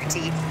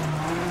 30.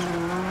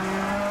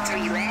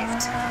 3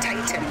 left,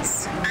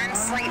 tightens, and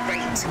slight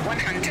right,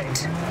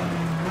 100.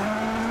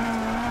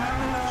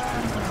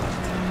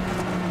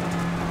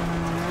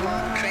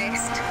 Long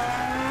crest,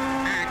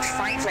 and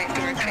 5 left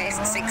over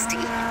crest, 60.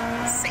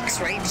 6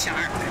 right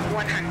sharp,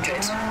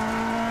 100.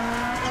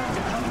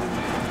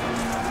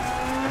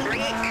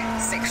 Brake,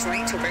 6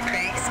 right over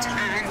crest,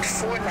 and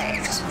 4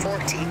 left,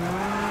 40.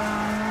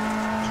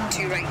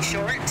 2 right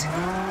short,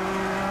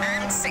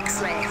 and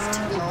 6 left,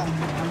 long,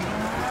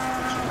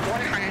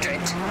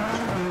 100.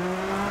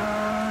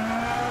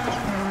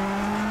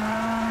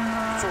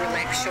 4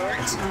 left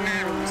short,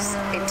 narrows,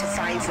 into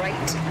 5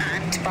 right,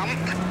 and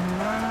bump,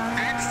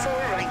 and 4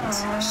 right,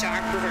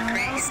 sharp over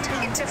crest,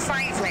 into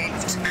 5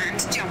 left, and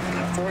jump,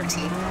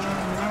 40.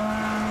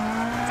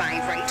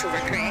 5 right over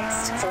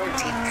crest,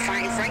 40.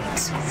 5 right,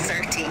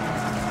 30.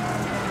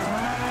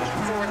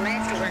 4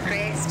 left over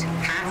crest,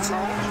 half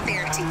long,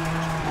 30.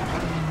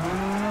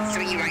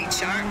 3 right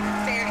sharp,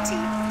 30.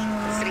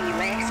 3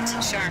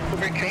 left, sharp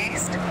over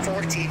crest,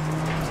 40.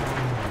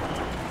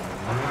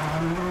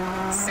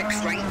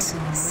 6 right,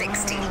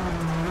 60.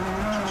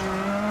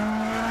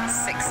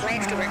 6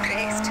 left over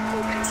crest,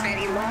 opens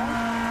very long.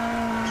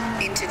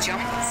 Into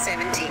jump,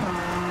 70.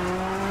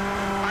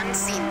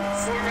 Unseen,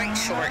 4 right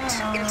short,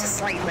 into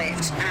slight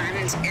left,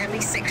 and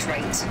early 6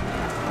 right.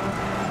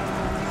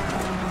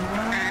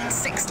 And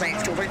 6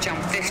 left over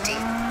jump 50.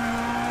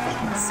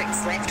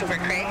 6 left over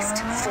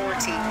crest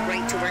 40.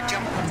 Right over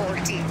jump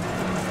 40.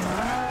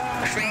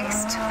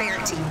 Crest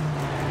 30.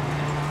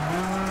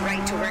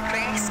 Right over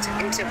crest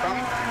into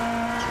bump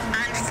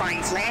and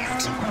 5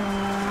 left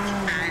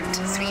and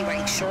 3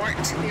 right short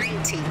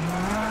 90.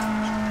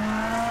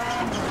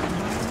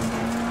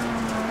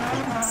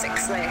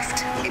 6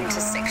 left into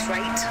 6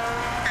 right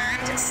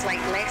and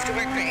slight left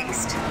over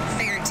crest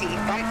 30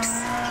 bumps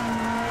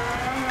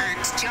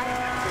and jump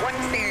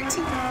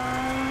 130.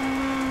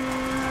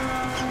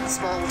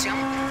 Small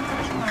jump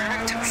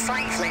and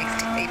 5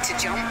 left into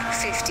jump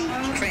 50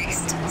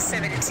 crest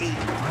 70.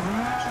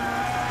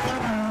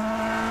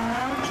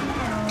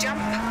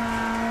 Jump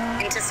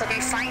into sudden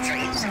 5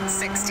 right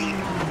 60.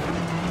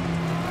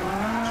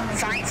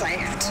 5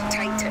 left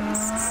tightens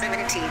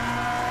 70.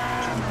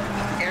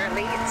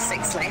 Early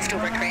 6 left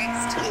over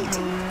crest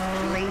 80.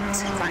 Late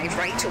 5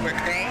 right over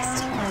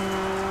crest.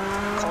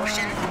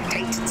 Caution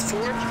tightens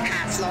 4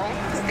 half long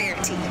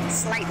 30.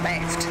 Slight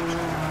left.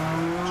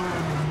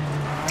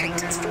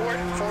 Tightens 4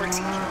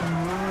 40.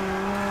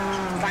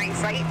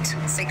 5 right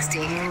 60.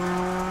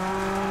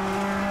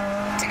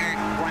 Turn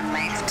 1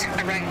 left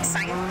around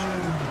sign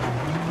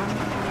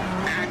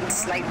and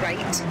slight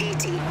right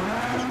 80.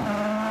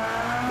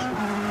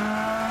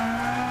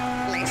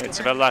 Left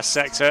Into the last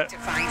sector. to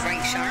 5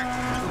 right sharp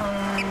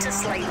into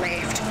slight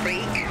left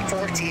brake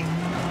 40.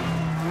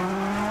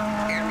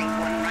 Early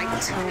 1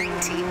 right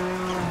 90.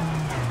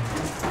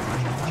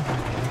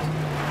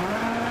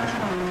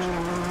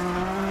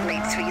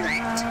 Late 3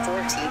 left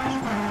 40.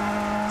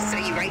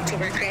 3 right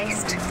over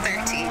crest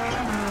 30.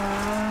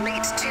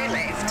 Late 2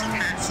 left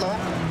half long.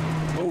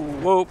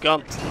 Whoa,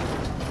 gone.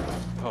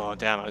 Oh,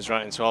 damn, I was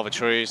right into all the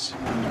trees.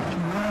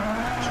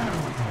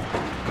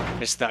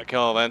 Missed that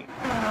call then.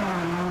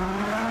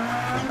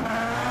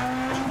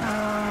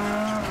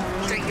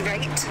 3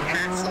 right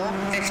half long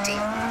 50.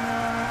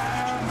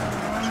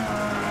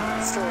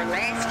 4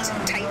 left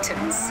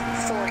tightens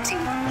 40.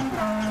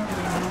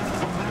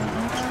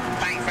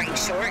 5 right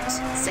short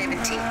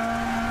 70.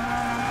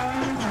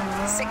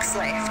 6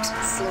 left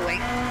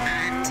slowing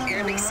and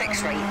early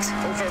 6 right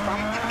over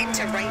bump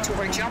into right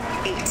over jump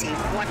 80.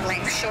 1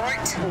 left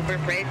short over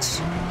bridge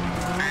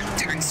and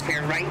turn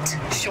square right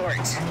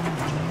short.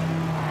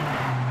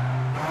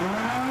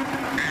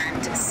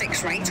 And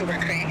 6 right over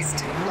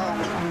crest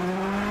long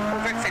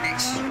over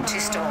finish to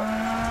stop.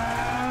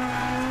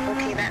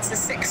 Okay, that's the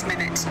 6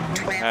 minute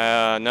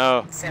 12.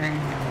 No. 7.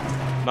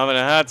 I'm having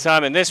a hard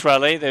time in this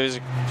rally. There was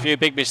a few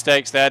big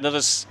mistakes there.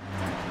 Another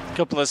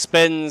couple of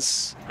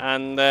spins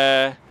and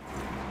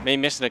me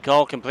missing a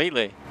call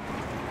completely.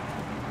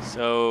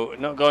 So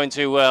not going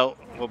too well.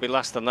 We'll be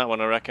last on that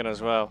one, I reckon,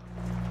 as well.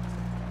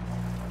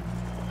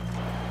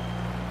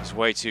 It's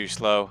way too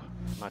slow,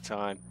 my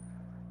time.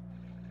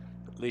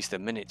 At least a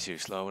minute too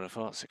slow, I would have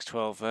thought.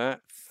 6:12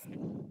 there.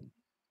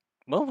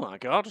 Oh my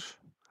God.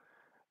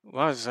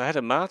 Well, I was ahead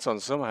of Martin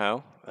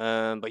somehow.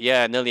 But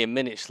yeah, nearly a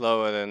minute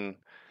slower than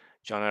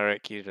John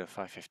Eric. He did a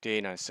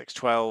 5:15 and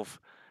 6:12.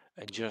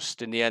 And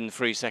just in the end,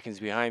 3 seconds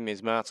behind me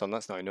is Martin.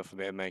 That's not enough for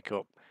me to make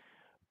up.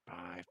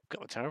 I've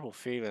got a terrible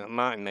feeling that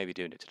Martin may be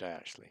doing it today,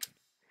 actually.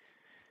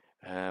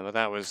 But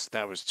that was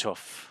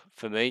tough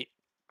for me.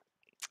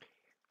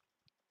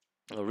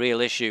 A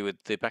real issue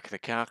with the back of the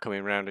car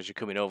coming round as you're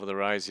coming over the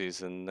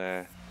rises and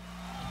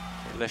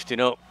lifting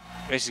up.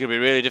 This is going to be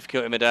really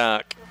difficult in the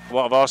dark.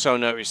 What I've also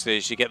noticed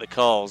is you get the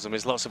calls and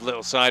there's lots of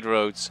little side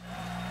roads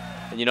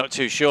and you're not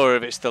too sure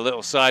if it's the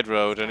little side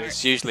road and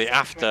it's usually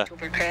after. Right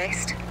over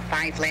crest,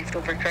 5 left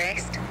over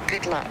crest.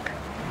 Good luck.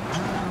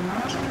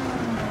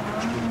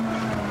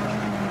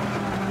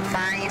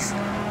 5,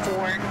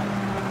 4,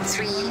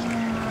 3,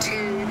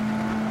 2,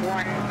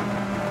 1,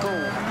 go.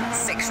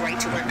 6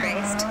 right over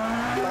crest,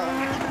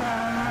 long,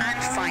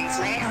 and 5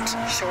 left,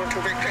 short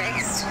over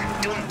crest.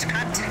 Don't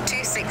cut,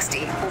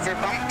 260 over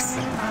bumps.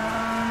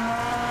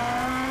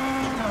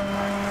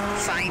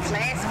 5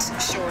 left,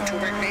 short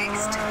over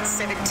crest,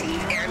 70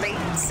 early,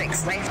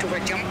 6 left over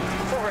jump,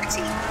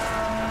 40.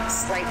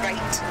 Slight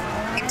right,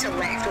 into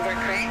left over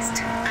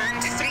crest,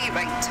 and 3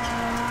 right.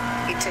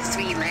 Into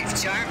 3 left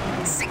sharp,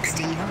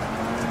 60.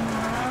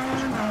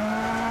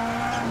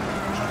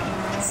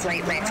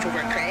 Slight left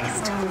over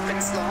crest,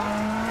 opens long.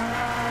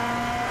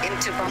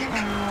 Into bump,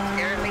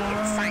 early,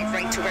 5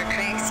 right over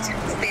crest,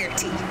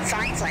 30.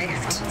 5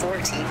 left,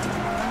 40.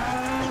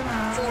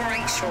 4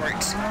 right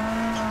short.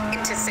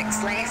 Into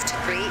 6 left,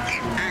 brake,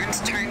 and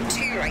turn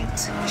 2 right,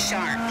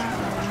 sharp.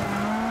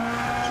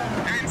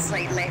 And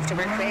slight left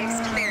over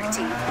crest,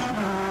 30.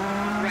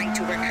 Right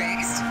over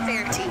crest,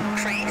 30.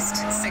 Crest,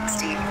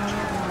 60.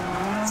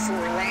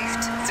 4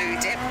 left, through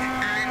dip,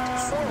 and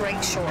 4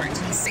 right short,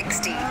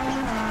 60.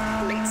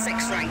 Late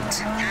 6 right,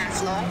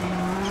 half long.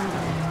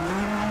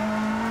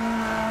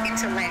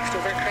 Into left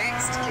over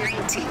crest,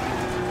 90.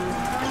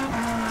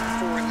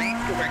 4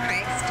 left over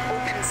crest,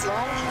 opens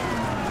long.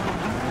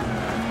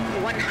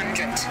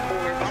 100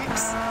 over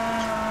bumps.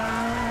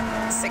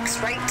 6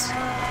 right,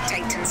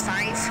 tightens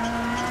 5.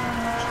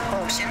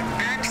 caution,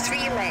 and 3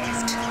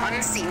 left,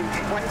 unseen,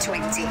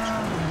 120.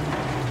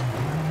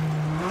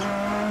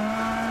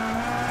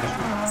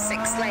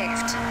 6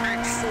 left,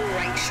 and 4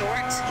 right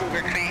short,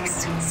 over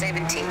crest,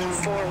 70.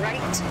 4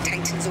 right,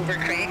 tightens over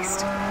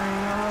crest,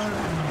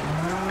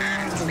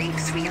 and lead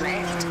 3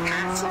 left,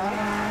 half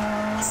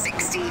long,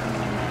 60.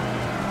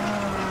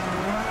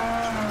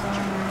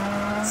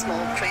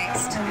 Small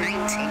crest,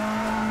 90.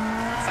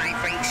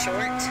 5 right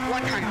short,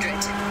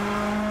 100.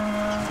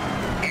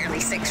 Early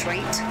 6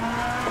 right,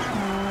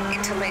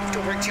 into left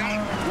over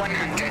jump,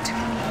 100.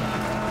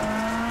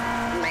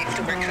 Left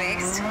over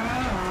crest,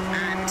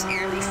 and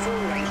early 4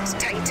 right,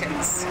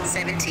 tightens,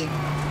 70.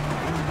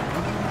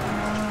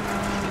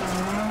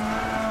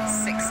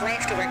 6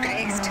 left over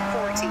crest,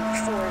 40.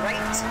 4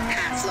 right,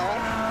 half long,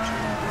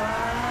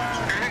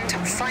 and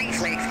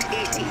 5 left,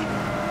 80.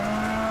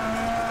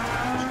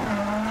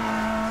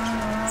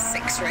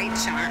 6 right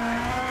sharp,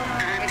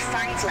 and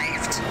 5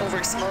 left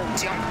over small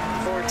jump,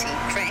 40,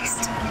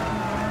 crest,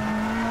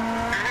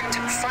 and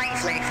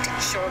 5 left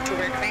short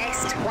over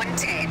crest,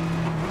 110.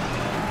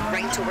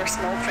 Right over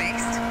small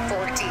crest,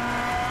 40.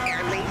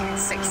 Early,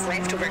 6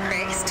 left over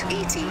crest,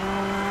 80.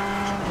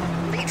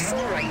 Lead 4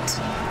 right,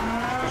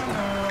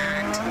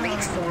 and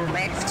lead 4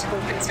 left,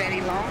 opens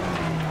very long,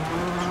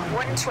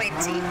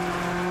 120.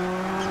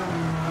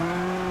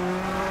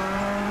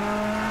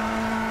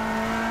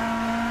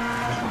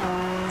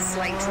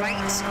 Slight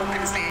right,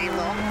 opens very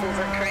long,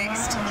 over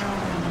crest,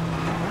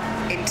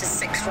 into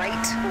 6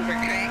 right, over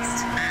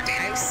crest, and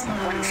house,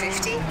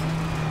 150.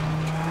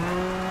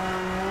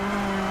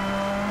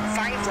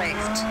 5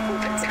 left,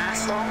 opens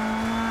half long,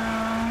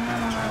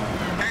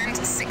 and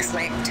 6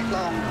 left,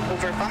 long,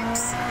 over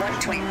bumps,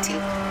 120.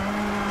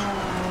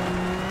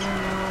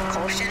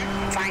 Caution,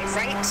 5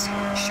 right,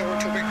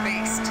 short over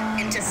crest,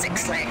 into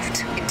 6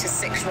 left, into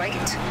 6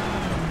 right,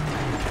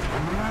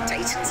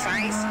 tightens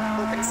 5,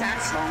 opens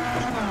half long,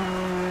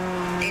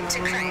 into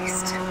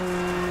crest,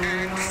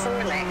 and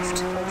 4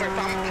 left, over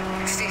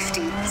bump,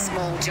 50,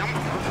 small jump,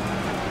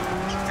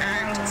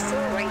 and 4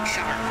 right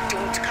sharp,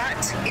 don't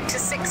cut, into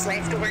 6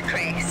 left over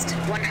crest,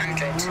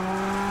 100.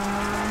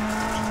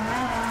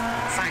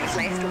 5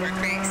 left over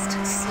crest,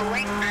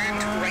 slowing,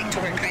 and right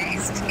over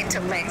crest, into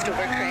left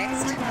over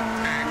crest,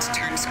 and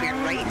turn square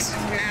right,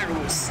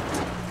 narrows,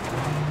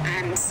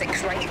 and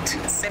 6 right,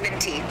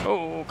 70.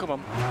 Oh, come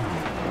on.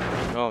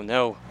 Oh,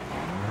 no.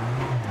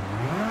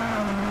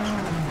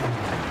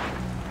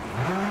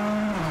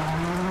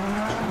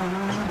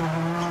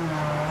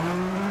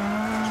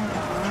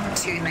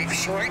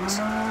 Short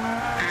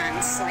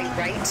and slide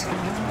right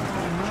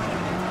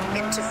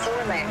into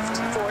 4 left,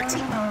 40.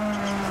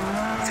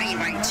 3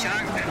 right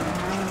sharp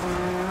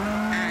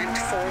and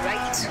 4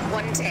 right,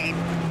 110.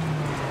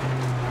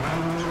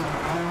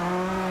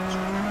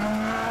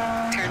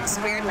 Turn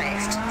square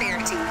left,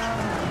 30.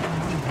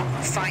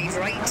 5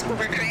 right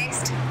over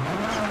crest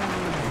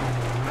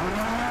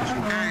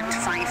and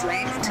 5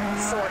 left,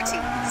 40.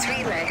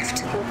 3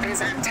 left,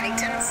 opens and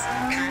tightens,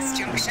 cast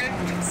junction,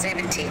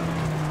 70.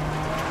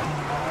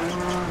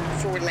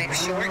 4 left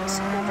short,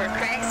 over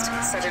crest,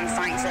 sudden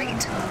 5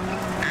 right,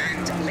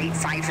 and late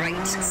 5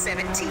 right,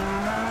 70.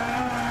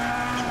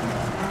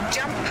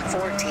 Jump,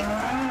 40.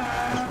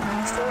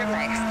 4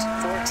 left,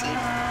 40.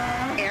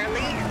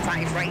 Early,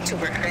 5 right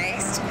over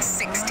crest,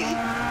 60.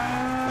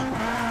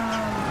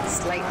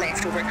 Slight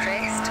left over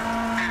crest,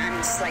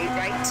 and slight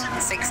right,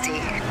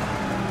 60.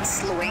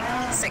 Slowing,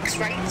 6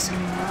 right,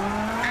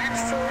 and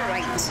 4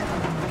 right.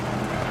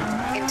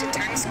 Into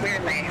turn square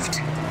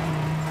left.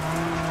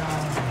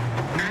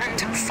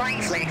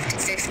 5 left,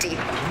 50.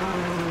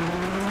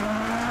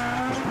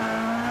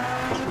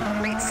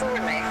 Late 4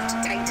 left,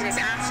 tightens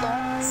half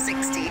long,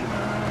 60.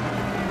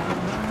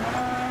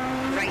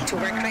 Right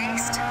over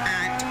crest,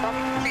 and bump,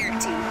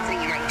 30.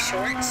 3 right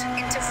short,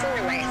 into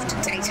 4 left,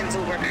 tightens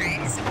over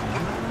crest.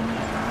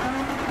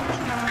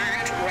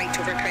 And right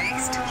over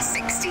crest,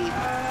 60.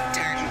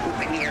 Turn,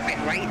 open hairpin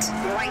right,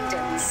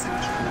 widens,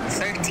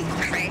 30,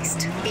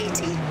 crest,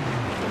 80.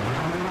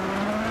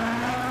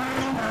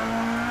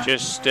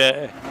 Just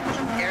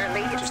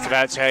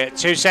about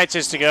 2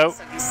 sectors to go.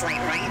 Slight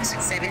right,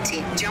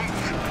 70, jump,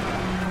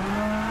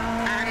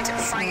 and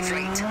 5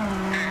 right,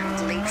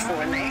 and lead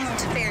 4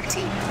 left,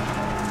 30,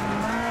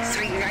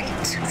 3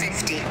 right,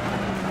 50,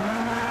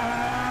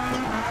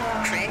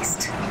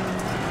 crest,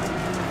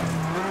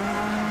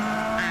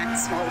 and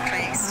small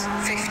crest,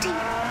 50,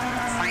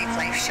 5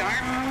 left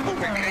sharp,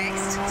 over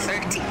crest,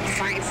 30,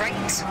 5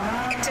 right,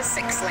 into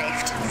 6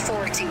 left,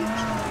 40,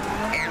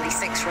 early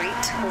 6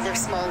 right, over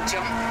small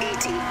jump,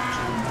 80,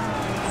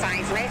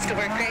 5 left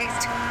over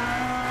crest,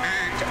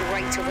 and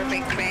right over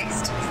big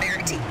crest,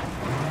 30.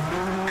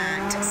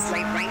 And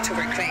slight right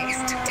over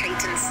crest,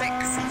 tighten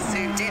 6,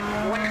 through dip,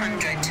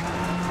 100.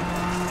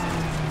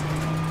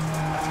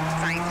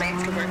 5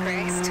 left over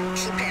crest,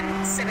 keep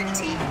in,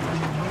 70.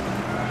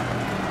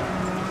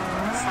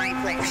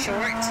 5 left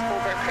short,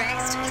 over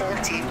crest,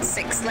 40.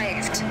 6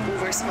 left,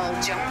 over small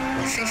jump,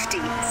 50.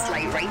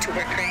 Slight right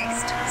over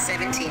crest,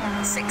 70.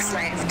 6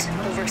 left,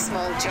 over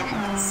small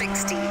jump,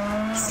 60.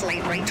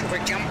 slight right over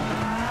jump.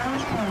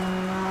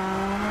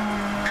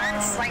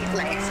 And slight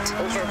left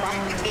over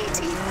bump,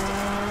 80.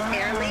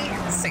 Early,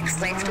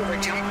 6 left over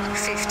jump,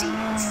 50.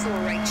 4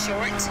 right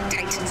short,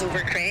 tightens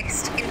over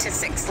crest, into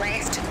 6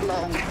 left,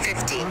 long,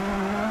 50.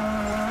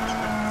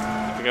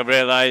 I think I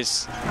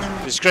realise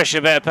discretion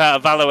a better part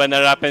of valour when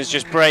that happens.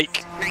 Just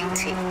brake,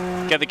 90.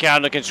 get the car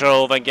under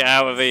control, then get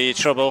out of the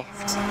trouble.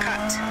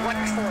 Cut,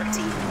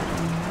 140.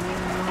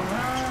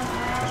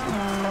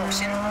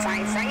 Option,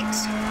 5 right,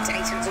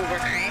 tightens over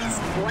crest,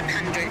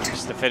 100.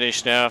 It's the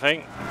finish now, I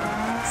think.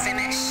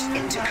 Finish,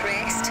 into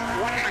crest,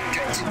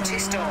 100, to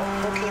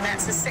stop. Okay,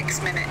 that's a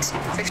 6 minute,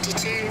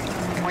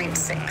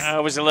 52.6.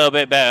 That was a little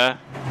bit better.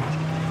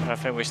 I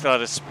think we still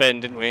had a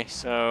spin, didn't we?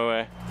 So,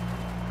 a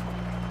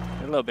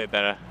little bit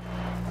better.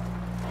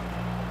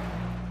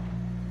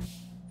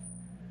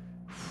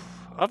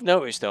 I've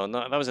noticed though,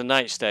 that was a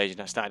night stage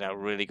and I started out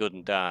really good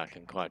and dark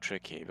and quite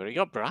tricky, but it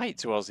got bright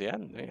towards the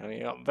end. You know,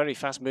 you got very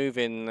fast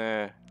moving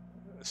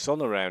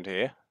sun around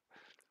here.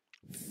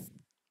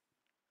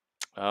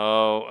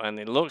 Oh, and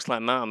it looks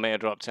like Martin may have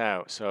dropped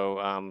out, so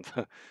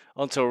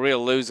onto a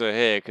real loser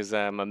here because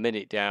I'm a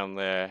minute down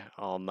there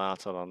on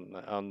Martin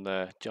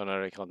on John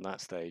Eric on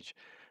that stage,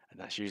 and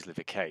that's usually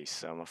the case.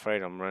 So I'm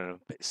afraid I'm running a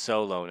bit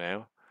solo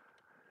now,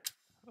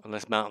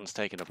 unless Martin's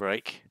taking a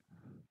break.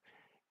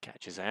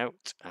 Catches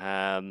out.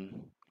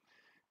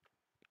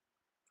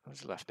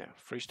 What's left now?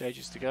 3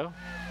 stages to go.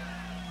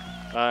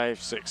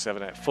 5, 6,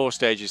 7, 8. 4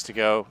 stages to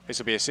go. This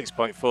will be a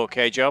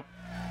 6.4k job.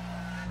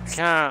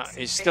 Car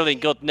is still in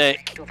good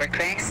nick. Over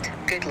crest,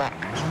 good luck.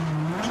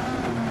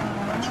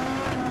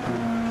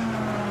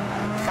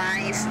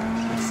 5,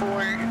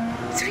 4,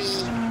 3,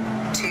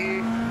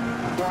 2,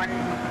 1,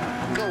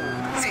 go.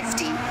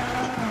 50.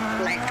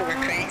 Left over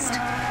crest,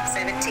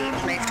 70.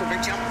 Left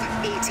over jump,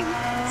 80.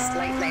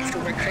 Slight left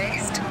over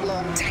crest,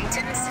 long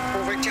tightens,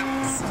 over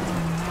jumps.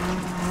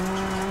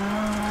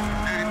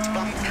 And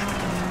bump,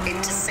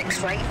 into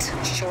 6 right,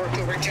 short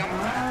over jump.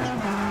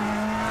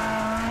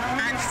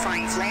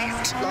 5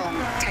 left, long,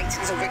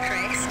 tightens over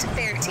crest,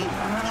 30.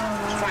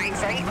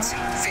 5 right,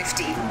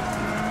 50.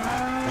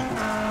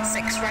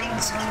 6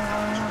 right,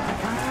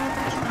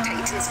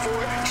 tightens 4,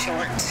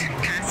 short,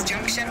 past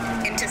junction,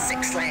 into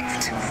 6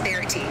 left,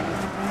 30.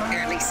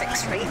 Early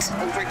 6 right,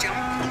 over jump,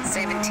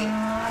 70.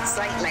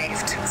 Slight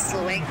left,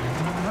 slowing.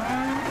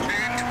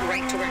 And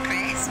right over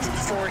crest,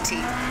 40.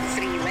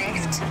 3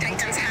 left,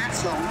 tightens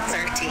half long,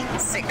 30.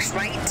 6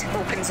 right,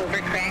 opens over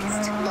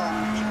crest,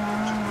 long.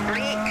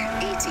 Brake,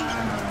 80.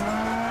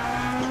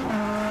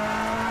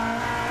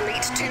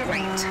 Lead 2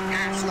 right,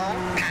 half long,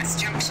 past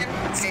junction,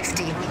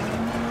 50.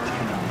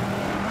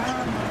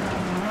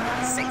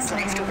 6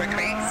 left over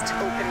crest,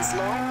 opens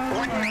long,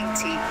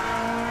 190.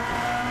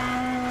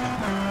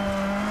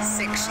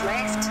 6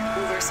 left,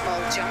 over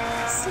small jump,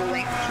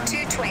 slowing,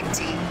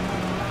 220.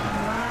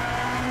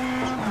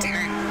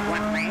 Turn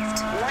 1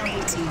 left,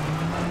 180.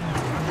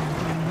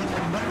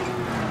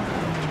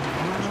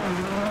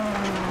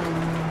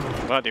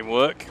 That didn't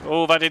work.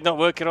 Oh, that did not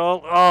work at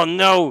all. Oh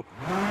no!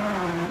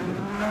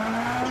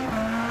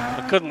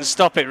 I couldn't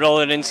stop it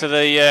rolling into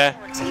the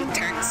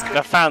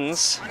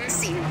fans. And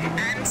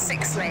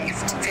 6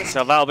 left.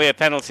 So that'll be a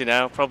penalty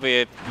now.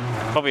 Probably a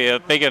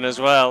big one as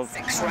well.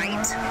 6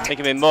 right.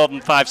 Taking me more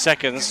than 5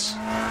 seconds.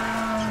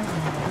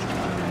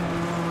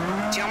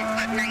 Jump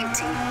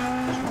 90.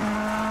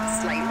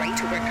 Slight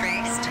right over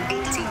crest,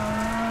 80.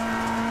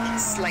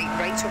 Slight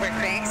right over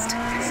crest,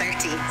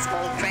 30.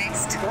 Small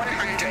crest,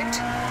 100.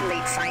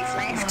 Late 5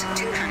 left,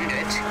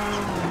 200.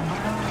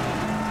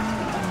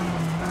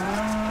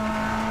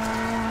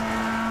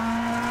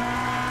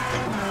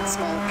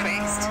 Small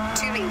crest,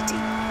 280.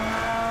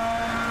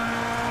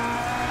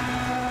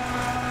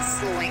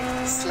 Slowing,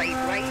 slight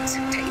right,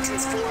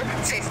 tightens 4,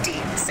 50.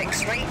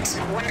 6 right,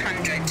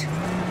 100.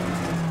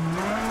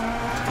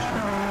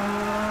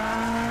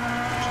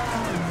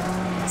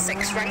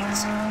 6 right,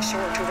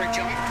 short over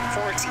jump,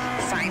 40.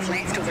 5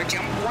 left over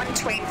jump,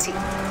 120.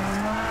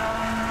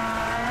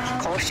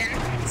 Caution,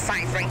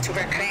 5 right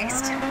over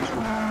crest.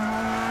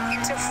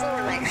 Into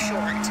 4 left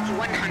short,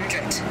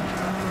 100.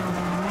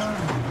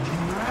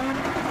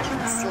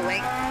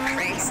 Slowing,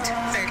 crest,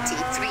 30.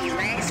 3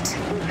 left,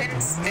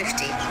 opens,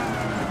 50.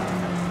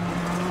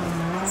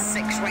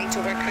 6 right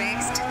over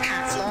crest,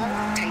 half long,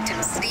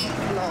 tightens 3,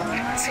 long,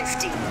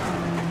 50.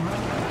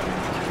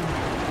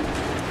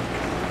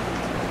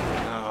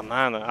 Oh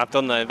man, I've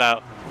done that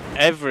about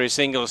every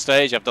single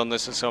stage. I've done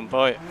this at some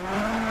point.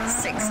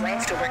 6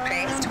 left over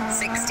crest,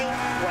 60. 1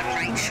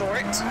 right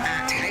short,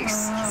 at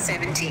house,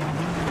 70.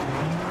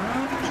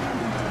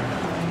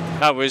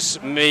 That was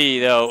me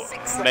though,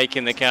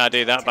 making the car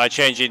do that by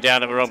changing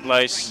down at the wrong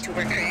place. Right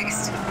over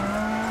crest,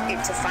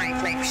 into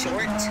 5 left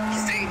short,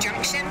 through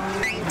junction,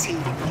 90.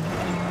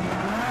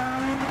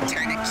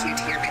 Turn acute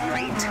hairpin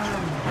right,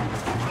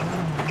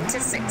 into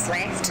 6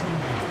 left.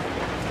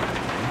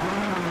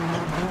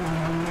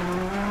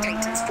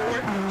 Tightens 4,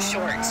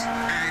 short,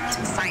 and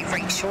 5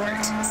 right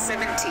short,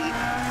 70.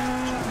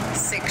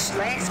 6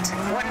 left,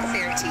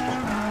 130.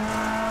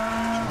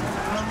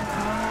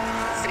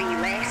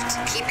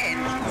 Hairpin,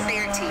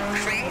 30,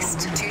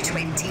 crest,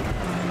 220.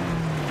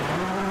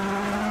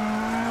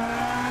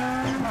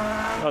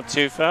 Not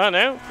too far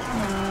now.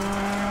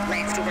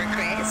 Left over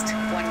crest,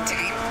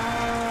 110.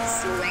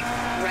 Slowing,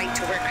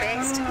 right over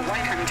crest,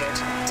 100.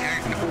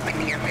 Turn, open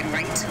the hairpin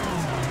right.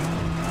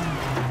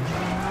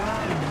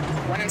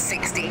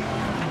 160.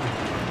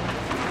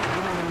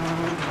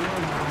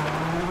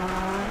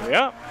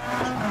 Yeah.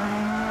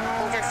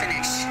 Over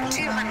finish,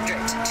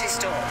 200 to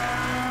stop.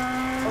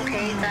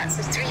 Okay, that's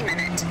a 3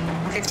 minute,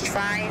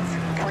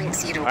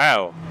 55.0.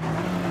 Wow.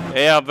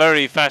 They are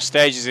very fast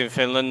stages in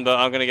Finland, but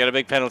I'm going to get a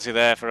big penalty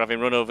there for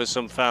having run over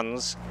some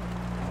fans.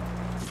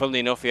 Funnily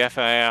enough, the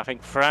FIA, I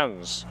think,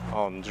 frowns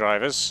on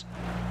drivers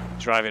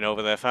driving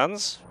over their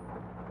fans.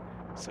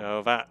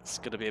 So that's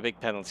going to be a big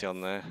penalty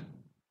on there.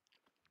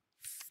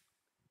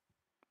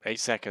 8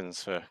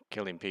 seconds for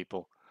killing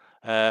people.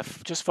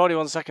 Just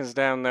 41 seconds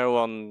down now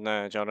on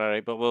John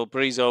Eric, but we'll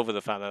breeze over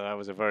the fact that that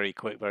was a very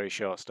quick, very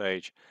short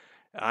stage.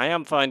 I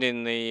am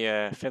finding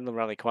the Finland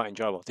Rally quite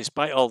enjoyable,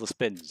 despite all the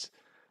spins.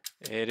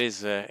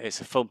 It's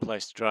a fun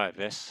place to drive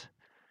this.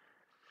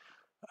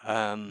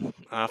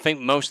 I think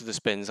most of the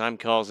spins I'm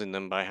causing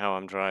them by how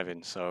I'm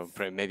driving, so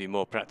maybe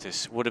more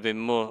practice would have been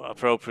more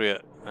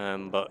appropriate,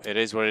 but it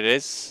is what it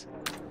is.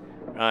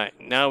 Right,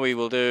 now we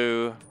will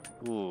do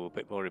a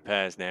bit more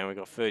repairs now. We've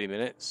got 30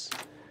 minutes.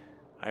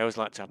 I always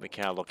like to have my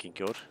car looking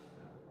good.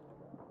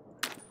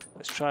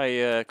 Let's try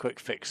a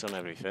quick fix on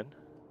everything.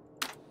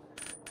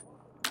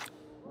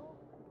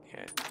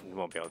 Yeah, we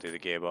won't be able to do the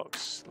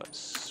gearbox. Let's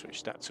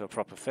switch that to a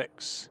proper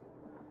fix.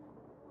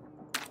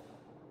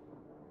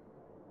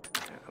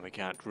 And we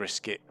can't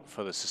risk it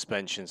for the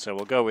suspension, so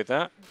we'll go with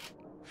that.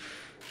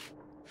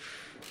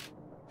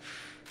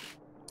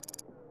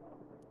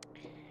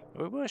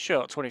 We were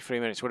short 23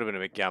 minutes. Would have been a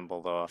big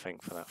gamble though, I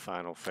think, for that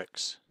final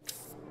fix.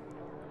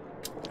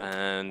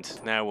 And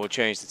now we'll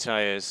change the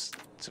tyres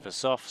to the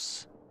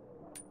softs.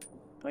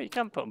 Oh, you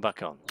can put them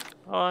back on.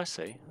 Oh, I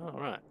see. All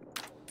right.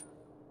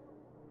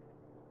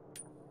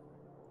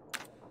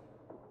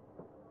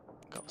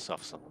 Got the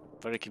softs on.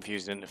 Very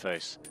confusing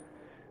interface.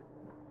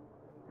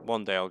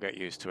 One day I'll get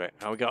used to it.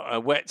 And we got a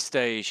wet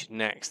stage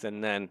next,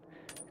 and then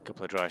a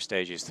couple of dry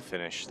stages to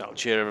finish. That'll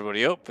cheer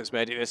everybody up that's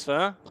made it this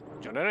far.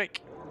 John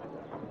Eric.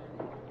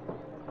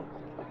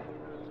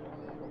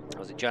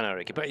 Was it John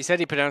Eric? But he said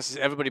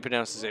everybody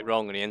pronounces it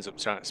wrong, and he ends up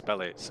trying to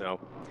spell it. So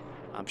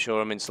I'm sure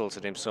I'm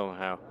insulted him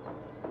somehow.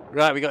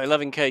 Right, we got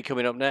 11k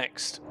coming up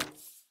next.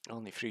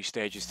 Only 3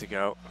 stages to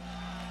go.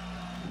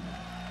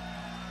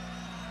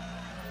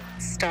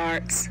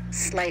 Starts,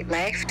 slight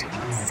left,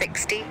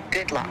 60,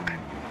 good luck.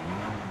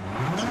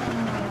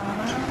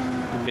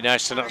 Be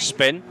nice to not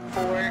spin.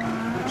 4,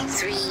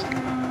 3,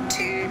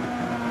 2,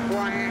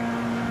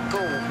 1,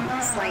 go.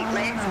 Slight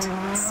left,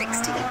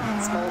 60,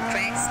 small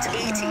crest,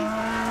 80.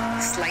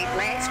 Slight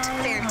left,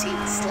 30,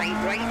 slight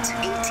right,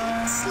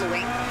 80,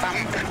 slowing,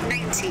 bump,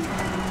 90.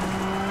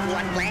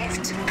 1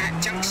 left, at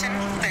junction,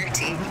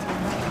 30.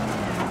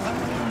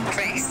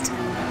 Crest.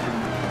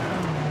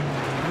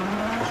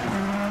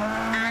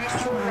 And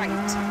 4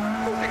 right,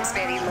 opens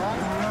very long.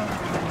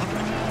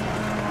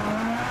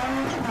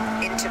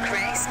 Into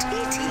crest,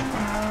 80.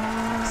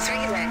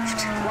 3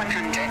 left,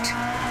 100.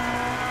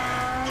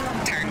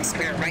 Turn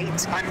square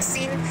right,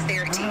 unseen,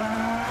 30.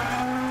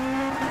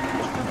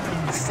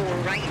 4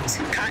 right,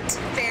 cut,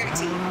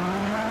 30.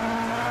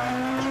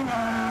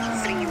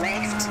 3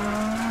 left.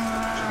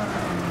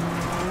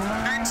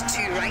 And 2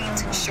 right,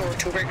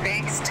 short over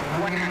crest,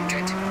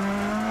 100.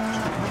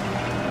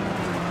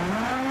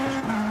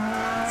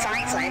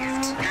 5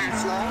 left,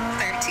 half long,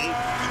 30.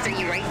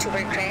 3 right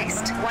over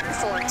crest,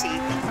 140.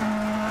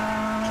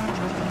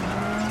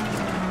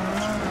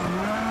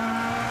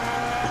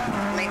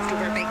 Left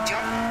over big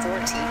jump,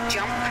 40.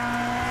 Jump.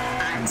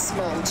 And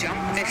small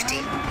jump,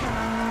 50.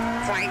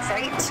 5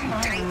 right,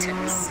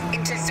 tightens,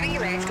 into 3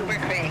 left over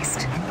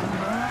crest,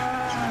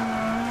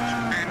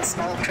 and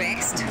small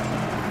crest,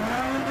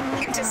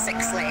 into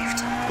 6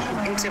 left,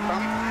 into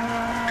bump,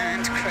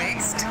 and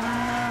crest,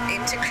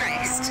 into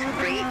crest,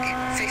 brake,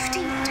 50,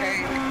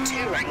 turn,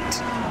 2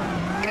 right,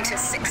 into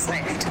 6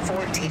 left,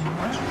 40.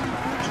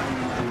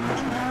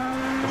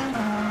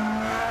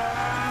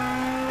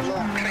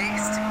 Long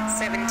crest,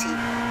 70,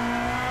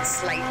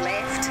 slight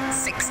left,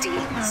 60,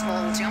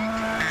 small jump,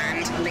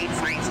 and late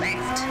 5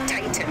 left,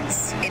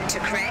 tightens, into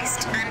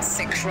crest, and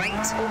 6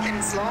 right,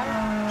 opens long,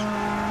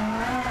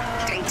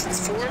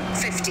 tightens 4,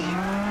 50,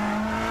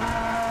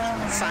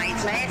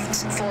 5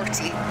 left,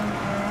 40,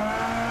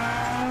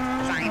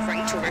 5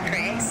 right over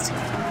crest,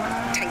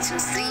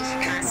 tightens 3,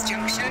 cast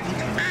junction,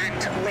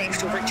 and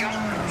left over jump,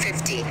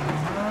 50,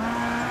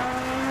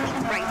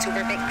 right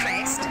over big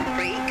crest,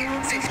 brake,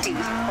 50,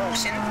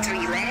 caution,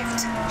 3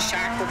 left,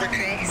 sharp over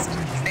crest,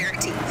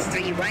 30,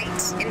 3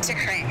 right, into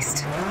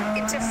crest,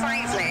 into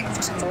 5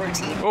 left,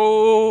 40.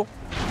 Oh,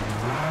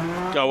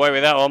 got away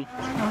with that one.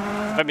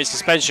 I think my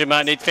suspension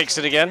might need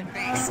fixing again.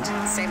 Crest,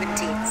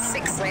 70,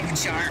 6 left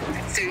sharp,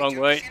 through Wrong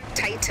way.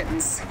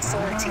 tightens,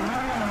 40.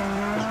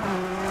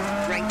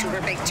 Right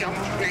over big jump,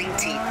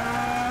 90.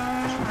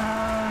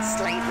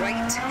 Slide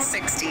right,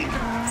 60.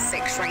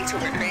 6 right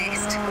over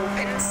crest,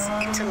 opens,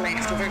 into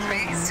left over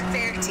crest,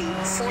 30.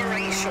 4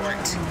 right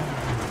short.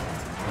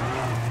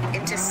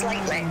 Into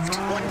slight left,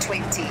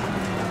 120.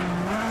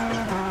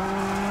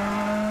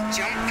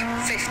 Jump,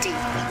 50.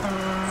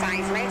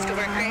 5 left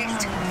over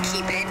crest,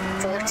 keep in,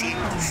 40.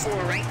 4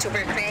 right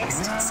over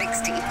crest,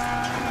 60.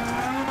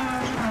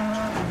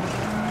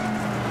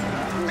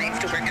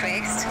 Left over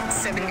crest,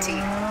 70.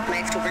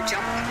 Left over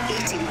jump,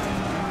 80.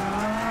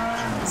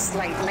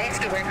 Slight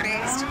left over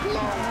crest,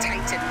 long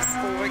tightens,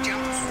 over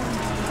jumps.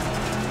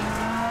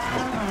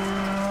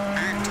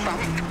 And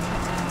bump.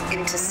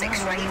 Into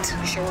 6 right,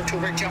 short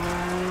over jump.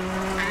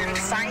 And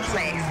 5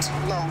 left,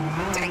 long,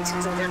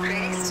 tightens over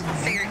crest,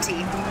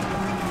 30.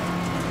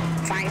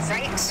 5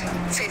 right,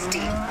 50.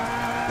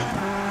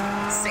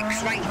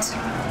 6 right.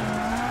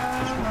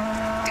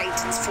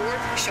 Tightens 4,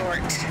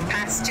 short.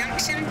 Past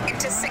junction,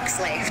 into 6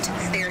 left,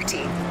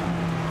 30.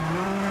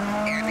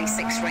 Early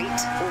 6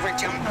 right, over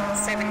jump,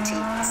 70.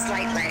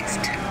 Slight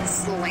left,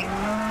 slowing.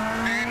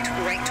 And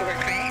right over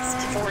crest,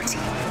 40.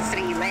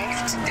 3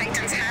 left,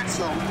 tightens half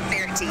long,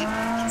 30.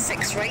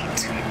 6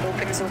 right,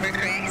 opens over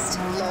crest,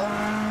 long.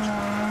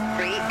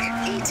 Brake,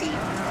 80.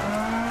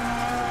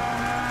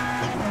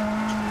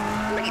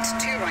 Late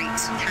 2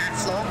 right,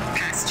 half long,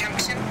 past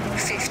junction,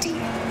 50.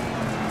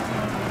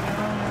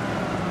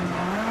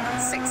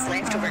 6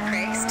 left over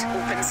crest,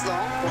 opens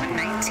long,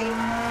 190.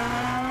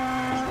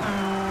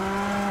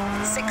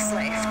 6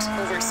 left,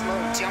 over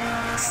small jump,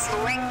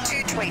 slowing,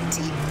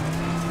 220.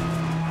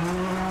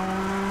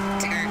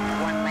 Turn,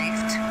 1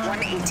 left,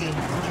 180.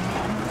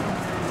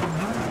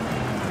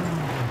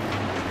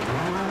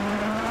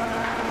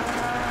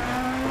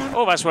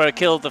 Oh, that's where I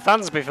killed the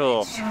fans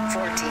before. 40,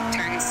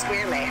 turn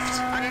square left,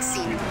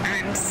 unseen,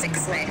 and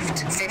 6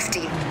 left,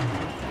 50.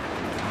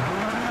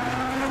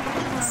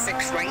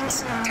 6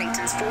 right,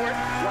 tightens 4,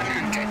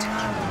 100.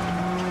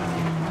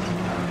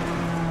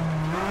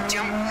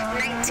 Jump,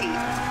 90.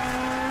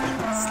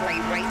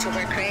 Slide right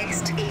over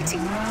crest, 80.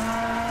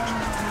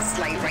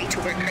 Slide right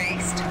over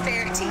crest,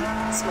 30.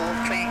 Small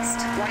crest,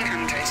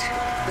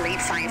 100.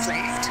 Late 5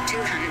 left,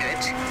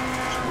 200.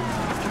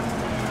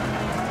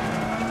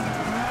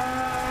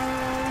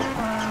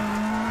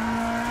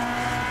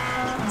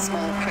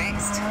 Small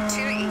crest,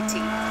 280.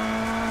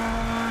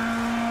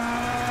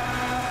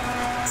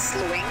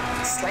 Slowing,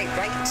 slight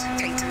right,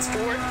 tightens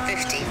 4,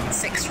 50.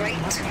 6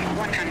 right,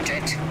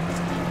 100.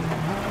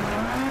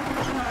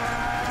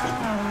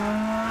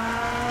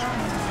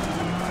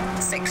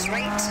 Six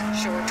right,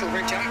 short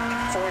over jump,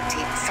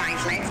 40.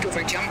 5 left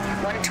over jump,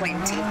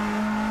 120.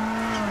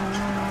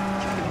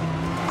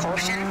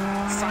 Caution,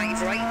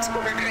 5 right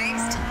over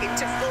crest,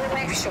 into 4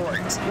 left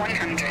short,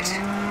 100.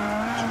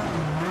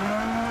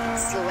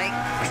 Slowing,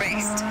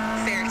 crest,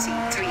 30.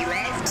 3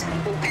 left,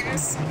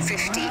 opens,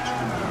 50.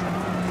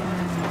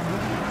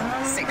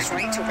 6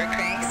 right over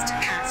crest,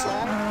 half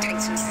long,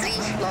 tightens 3,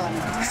 long,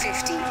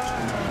 50.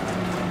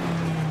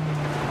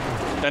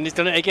 And he's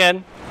done it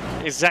again.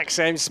 Exact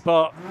same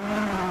spot.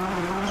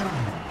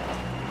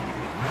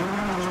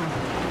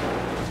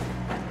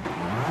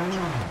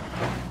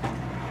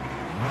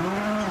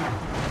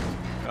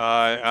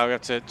 I'll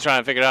have to try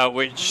and figure out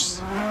where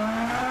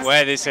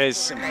this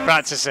is and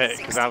practice it,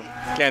 because I'm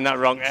getting that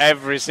wrong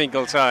every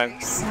single time.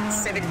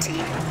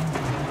 70.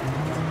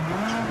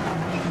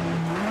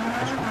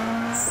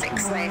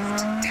 6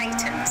 left,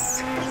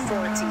 tightens,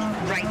 40.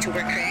 Right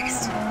over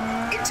crest,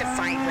 into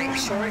 5 left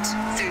short,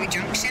 through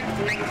junction,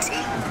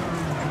 90.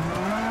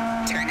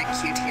 Turn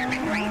acute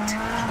hairpin right,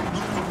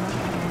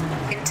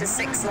 into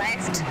 6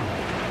 left.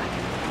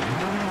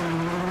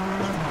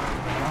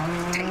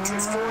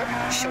 Tightens 4,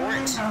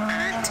 short,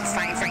 and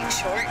 5 right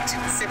short,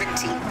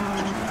 70.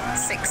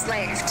 6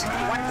 left,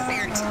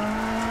 130.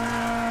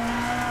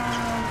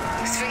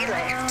 3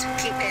 left,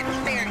 keep in,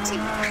 30.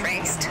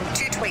 Crest,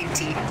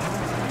 220.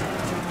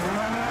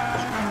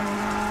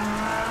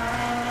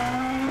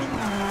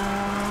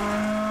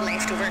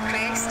 Left over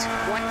crest,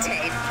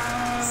 110.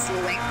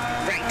 Slowing,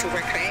 right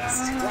over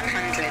crest,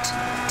 100.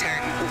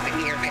 Turn, open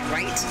hairpin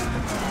right.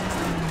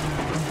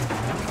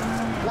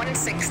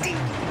 160.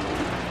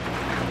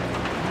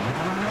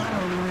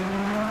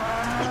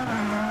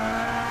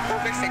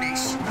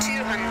 Finish,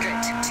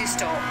 200 to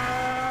stop.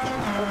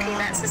 Okay,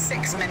 that's a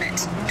 6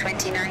 minute,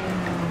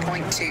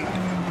 29.2.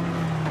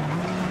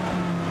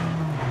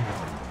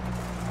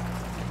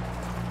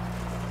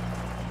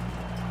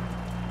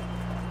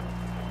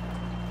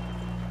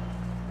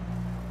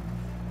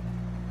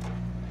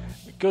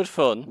 Good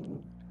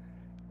fun,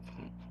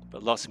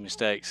 but lots of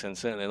mistakes and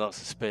certainly lots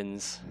of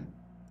spins.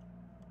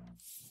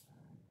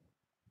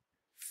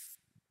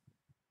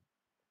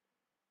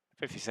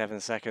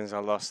 $57 I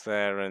lost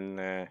there,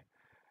 and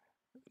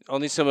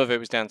only some of it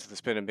was down to the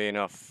spin and being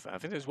off. I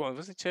think there's one,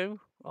 was it 2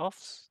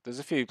 offs? There's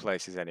a few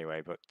places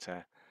anyway, but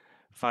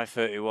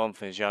 5:31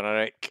 for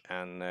Jean-Eric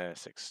and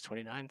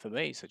 6:29 for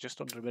me, so just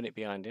under a minute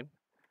behind him.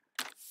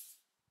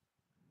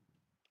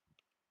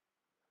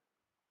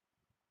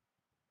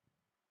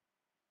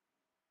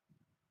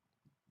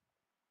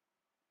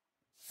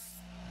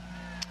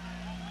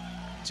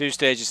 2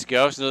 stages to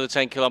go. It's another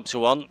 10 kilometre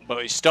one,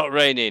 but it stopped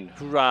raining.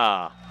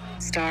 Hurrah!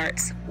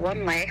 Starts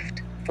 1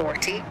 left,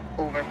 40,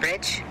 over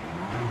bridge.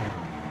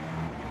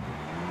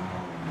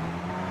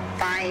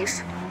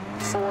 5,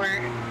 4,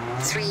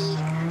 3,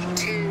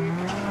 2,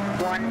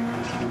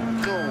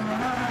 1, go.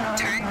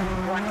 Turn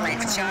 1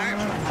 left sharp,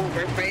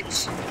 over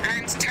bridge,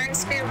 and turn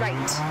spare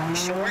right,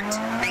 short,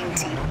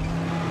 90.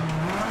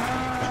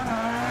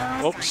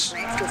 Oops. 5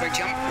 left over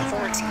jump,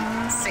 40.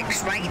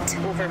 6 right,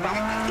 over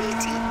bump,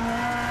 80.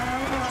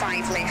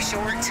 5 left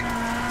short.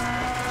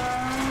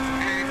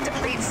 And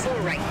lead 4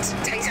 right,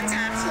 tightens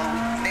half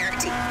long,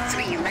 30.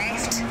 3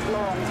 left,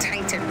 long,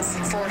 tightens,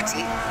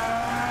 40.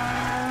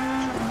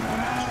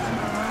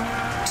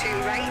 2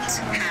 right,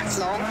 half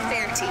long,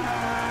 30.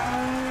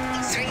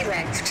 3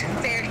 left,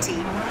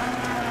 30.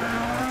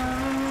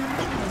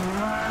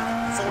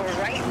 4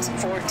 right,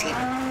 40.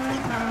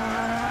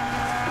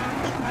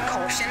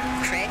 Caution,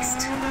 crest,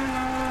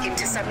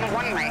 into sudden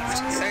 1 left,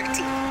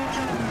 30.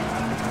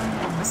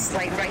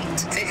 Slight right,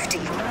 50.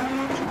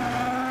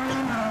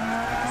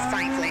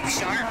 5 left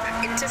sharp,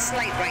 into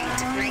slight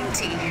right,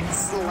 90.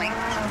 Slowing.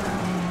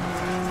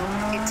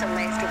 Into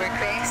left over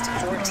crest,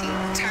 40.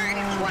 Turn,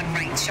 1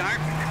 right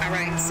sharp,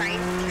 around sign,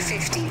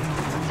 50.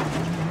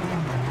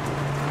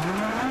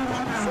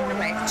 4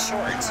 left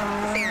short,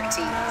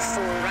 30.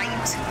 4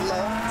 right,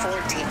 long,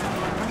 40.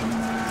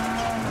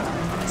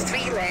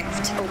 3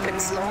 left,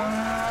 opens long,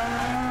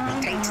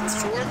 tightens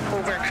 4,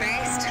 over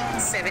crest,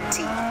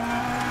 70.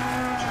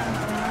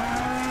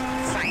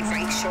 5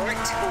 right short,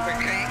 over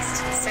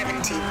crest,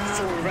 70. 4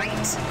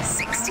 right,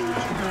 60. 4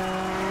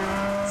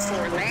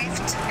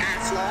 left,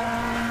 half long,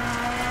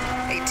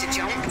 into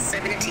jump,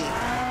 70.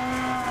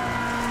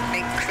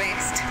 Big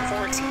crest,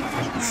 40.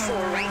 4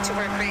 right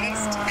over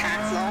crest,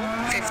 half long,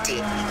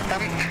 50.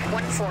 Bump,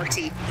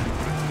 140.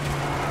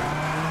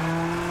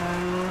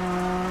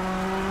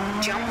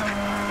 Jump,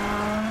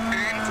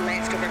 and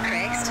left over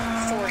crest,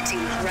 40.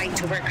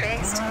 Right over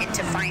crest,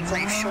 into 5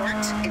 left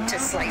short, into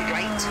slight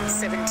right,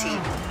 70.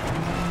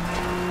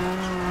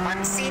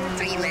 Unseen,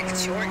 3 left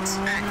short,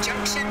 at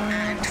junction,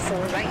 and 4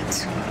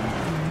 right.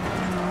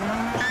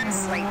 And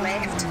slight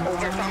left,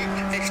 over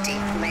bump, 50.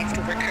 Left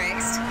over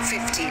crest,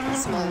 50.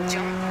 Small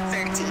jump,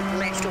 30.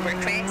 Left over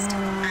crest,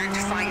 and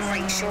 5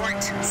 right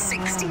short,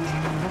 60.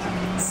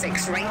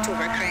 6 right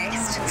over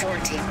crest,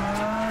 40. 4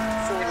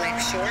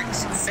 left short,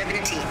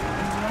 70.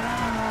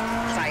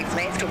 5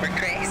 left over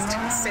crest,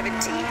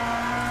 70.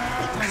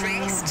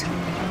 Crest.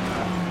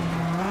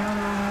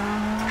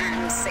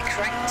 And 6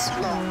 right,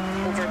 long,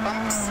 over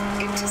bumps,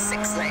 into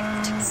 6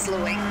 left,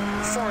 slowing,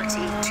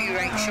 40. 2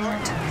 right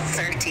short,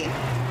 30.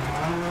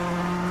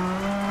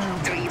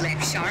 3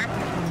 left sharp.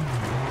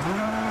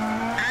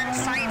 And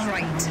 5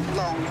 right,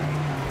 long.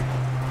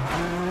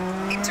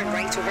 Into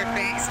right over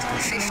crest,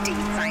 50.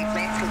 5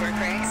 left over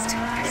crest,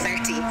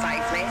 30.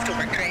 5 left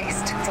over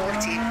crest,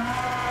 40.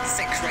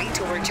 6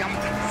 right over jump,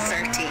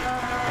 30.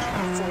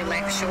 4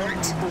 left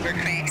short, over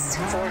crest,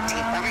 40.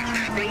 Bump,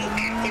 brake,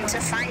 into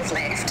 5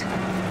 left.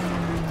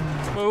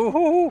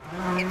 Ooh.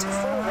 Into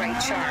 4 right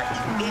sharp,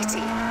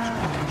 80.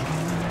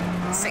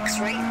 6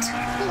 right,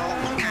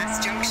 long,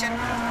 past junction.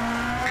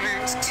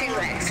 And 2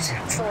 left,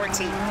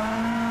 40.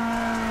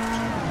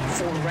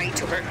 4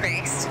 right over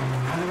crest.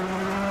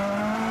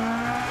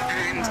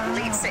 And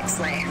lead 6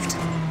 left.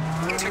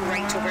 Into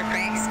right over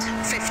crest,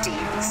 50.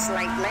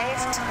 Slight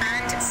left,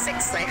 and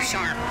 6 left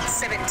sharp,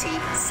 70.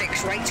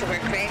 6 right over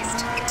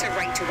crest, into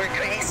right over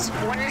crest,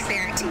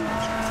 130.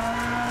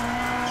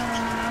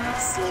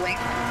 Slowing,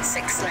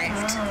 6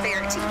 left,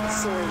 30.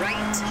 4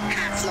 right,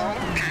 half long,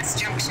 past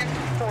junction,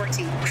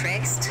 40.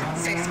 Crest,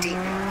 50. 4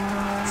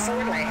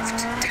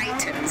 left,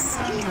 tightens,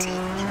 80.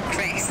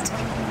 Crest.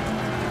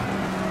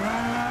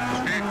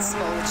 And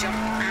small jump,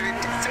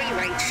 and 3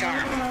 right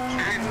sharp,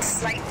 and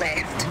slight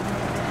left.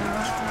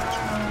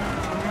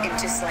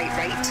 Into slight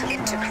right,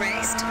 into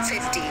crest,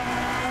 50.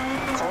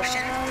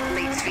 Caution,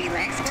 lead 3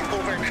 left,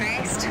 over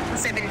crest,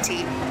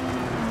 70.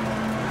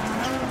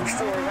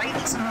 4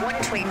 right,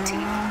 120.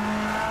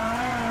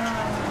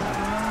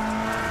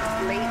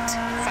 Late,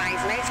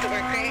 5 left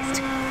over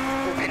crest,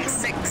 open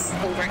 6,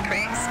 over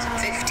crest,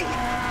 50.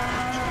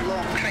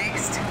 Long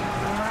crest.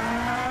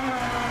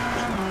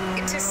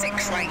 Into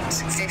 6 right,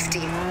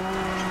 50.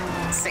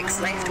 6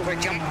 left over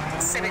jump,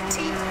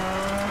 70.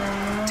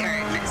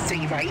 Turn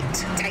 3 right,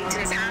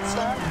 tightens half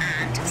long,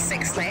 and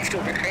 6 left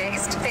over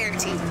crest,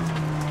 30.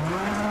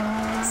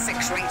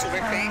 6 right over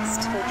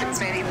crest, opens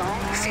very long,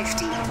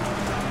 50.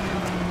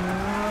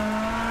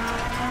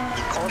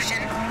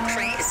 Caution,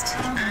 crest,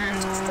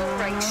 and 4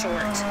 right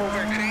short,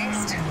 over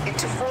crest,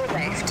 into 4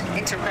 left,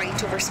 into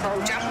right over small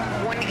jump,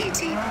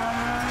 180.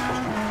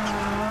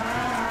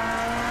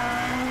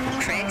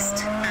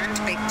 Crest, and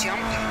big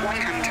jump,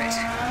 100.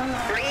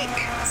 Brake,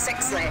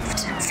 6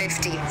 left,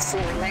 50.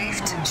 4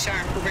 left,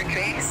 sharp over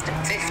crest,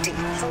 50.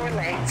 4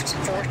 left,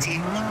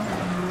 40.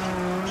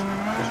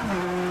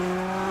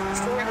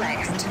 4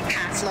 left,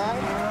 half long.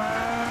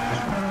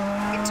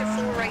 Into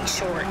 4 right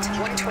short,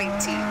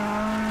 120.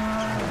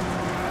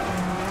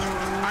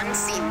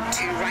 unseen,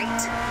 2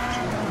 right,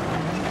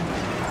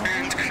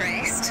 and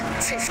crest,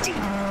 50.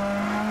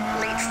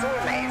 Late 4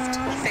 left,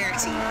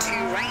 30, 2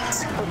 right,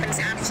 opens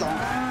half long,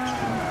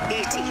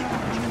 80.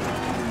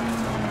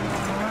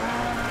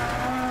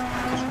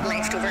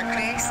 Left over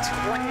crest,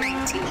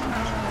 190.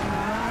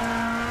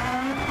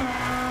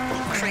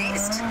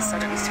 Crest,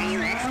 sudden 3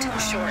 left,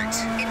 short,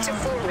 into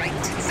 4 right,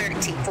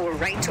 30, 4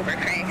 right over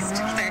crest,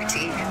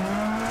 30.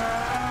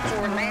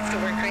 4 left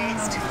over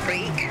crest,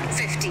 brake,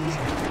 50.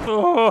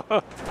 Oh.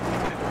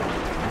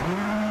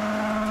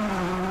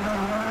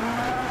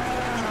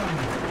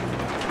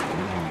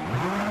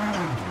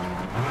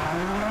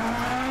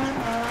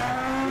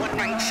 1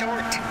 right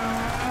short,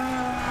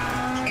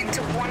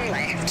 into 1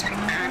 left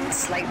and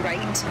slight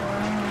right,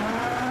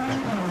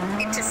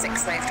 into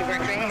 6 left over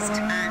crest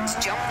and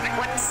jump,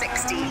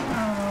 160.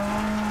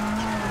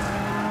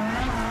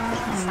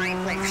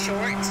 5 left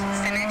short,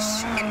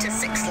 finish, into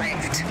 6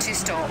 left to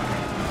stop.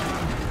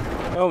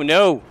 Oh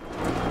no!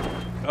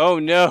 Oh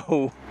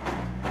no!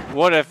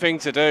 What a thing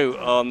to do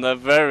on the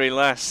very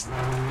last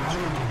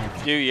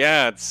few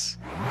yards.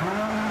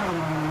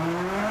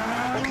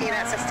 Okay,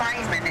 that's a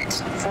 5 minute,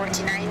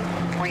 49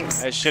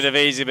 points. It should have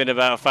easily been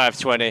about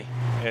 5:20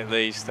 at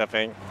least, I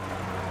think.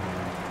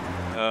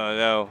 Oh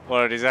no,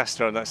 what a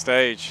disaster on that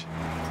stage.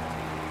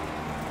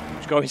 It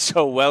was going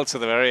so well to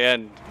the very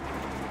end.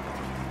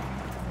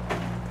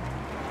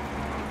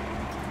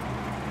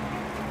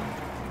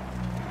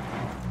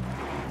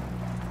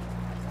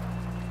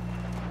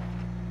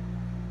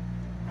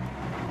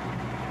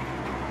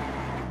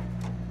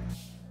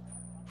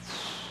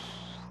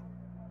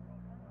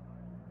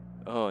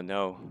 Oh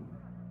no.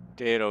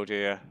 Dear, oh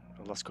dear.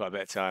 I lost quite a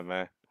bit of time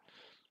there.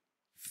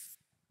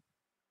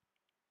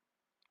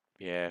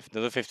 Yeah,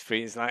 another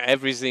 53. It's like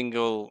every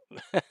single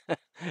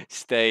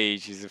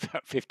stage is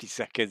about 50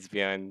 seconds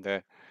behind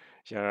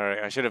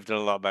January. I should have done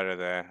a lot better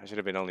there. I should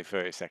have been only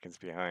 30 seconds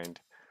behind.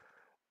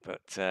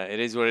 But it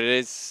is what it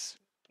is.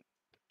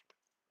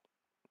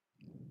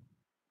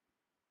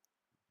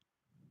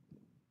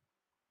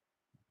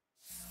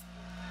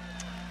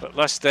 But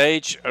last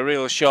stage, a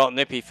real short,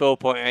 nippy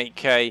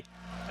 4.8k.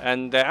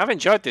 And I've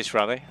enjoyed this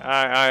rally.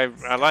 I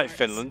like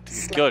Finland.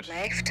 It's good.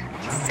 Left,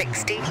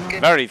 60,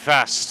 good. Very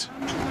fast.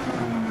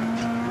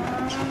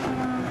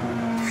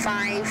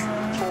 5,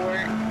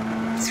 4,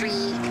 3,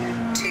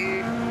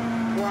 2,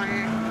 1,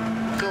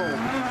 go.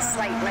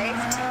 Slight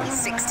left,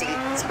 60,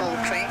 small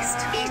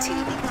crest, 80.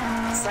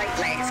 Slight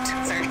left,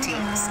 30,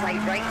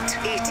 slight right,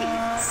 80.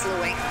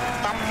 Slowing,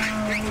 bump,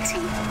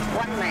 90.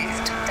 1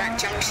 left, that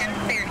junction,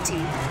 30.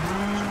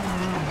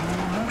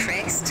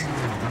 Crest.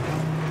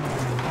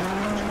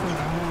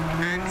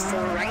 And 4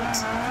 right,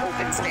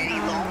 opens very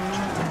long.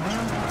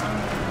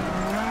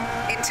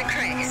 Into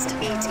crest,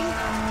 80.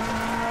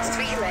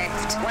 3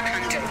 left,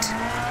 100.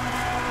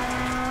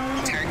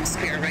 Turn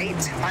square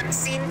right,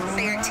 unseen,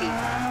 30.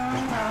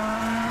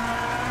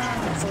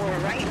 4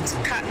 right,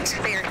 cut,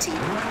 30.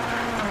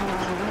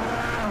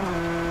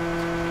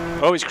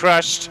 Oh, he's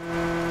crashed.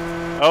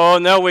 Oh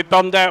no, we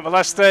bombed out the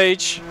last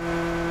stage.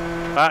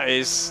 That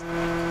is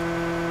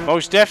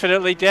most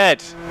definitely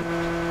dead.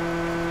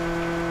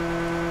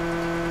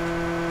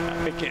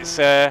 I think it's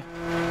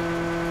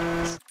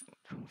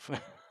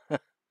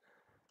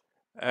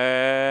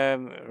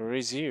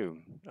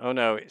resume. Oh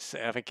no,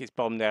 I think it's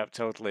bombed out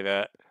totally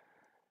there.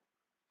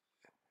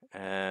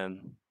 I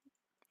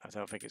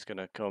don't think it's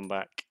gonna come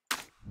back.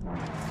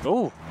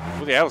 Oh,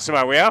 bloody hell,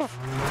 somehow we have.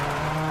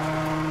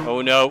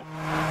 Oh no,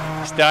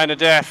 it's dying a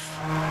death.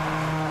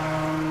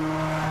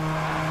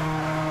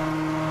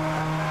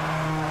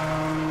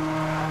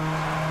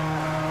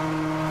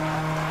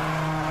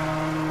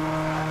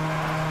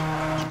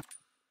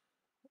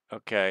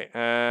 Okay,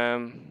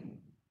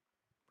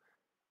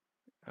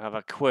 have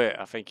I quit?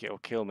 I think it'll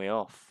kill me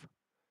off.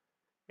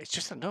 It's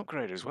just an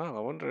upgrade as well. I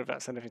wonder if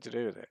that's anything to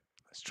do with it.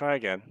 Let's try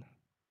again.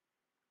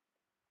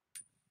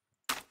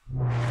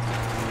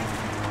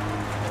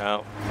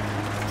 No.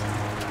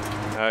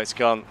 No, it's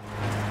gone.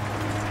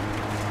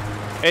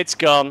 It's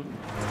gone.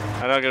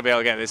 I'm not going to be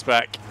able to get this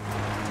back.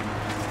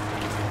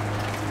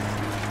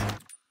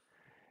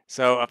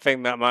 So I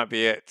think that might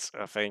be it.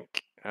 I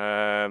think.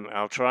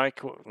 I'll try. I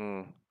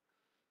could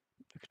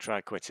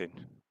try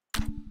quitting.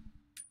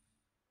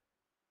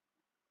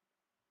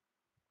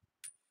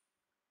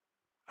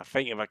 I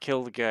think if I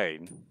kill the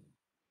game,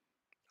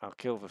 I'll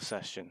kill the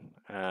session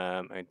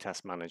in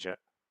Task Manager.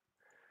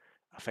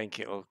 I think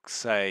it'll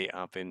say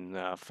I've been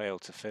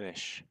failed to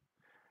finish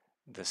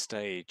the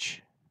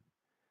stage.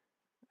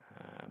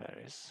 There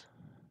it is.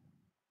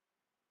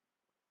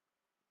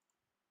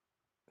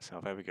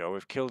 So there we go.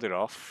 We've killed it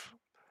off,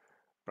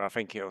 but I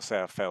think it'll say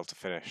I failed to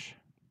finish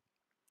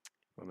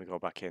when we go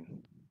back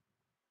in.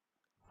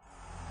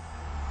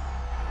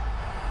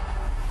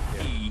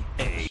 Yeah.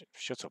 EA.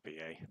 Shut up,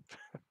 EA.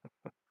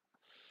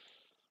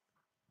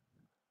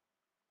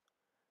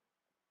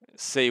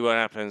 See what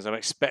happens. I'm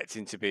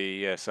expecting to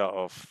be sort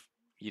of,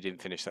 you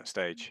didn't finish that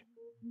stage.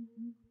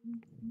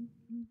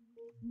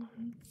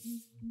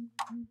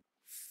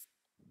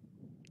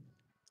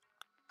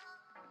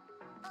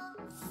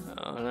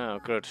 Oh no,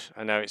 good.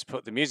 And now it's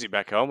put the music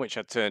back on, which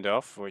I'd turned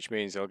off, which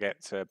means I'll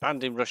get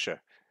banned in Russia.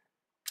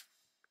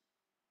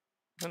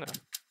 Oh no,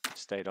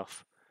 stayed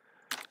off.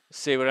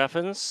 See what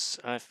happens.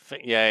 I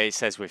think, yeah, it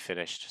says we're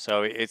finished.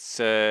 So it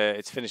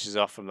finishes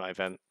off from that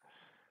event.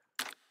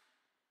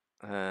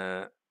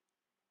 I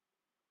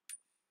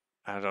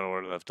don't know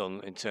what I've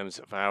done in terms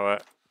of our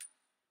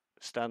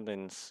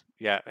standings.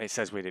 Yeah, it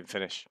says we didn't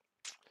finish.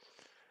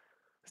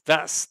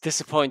 That's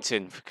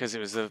disappointing because it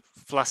was the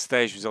last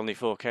stage was only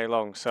 4K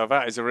long. So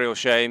that is a real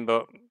shame,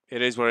 but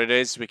it is what it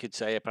is. We could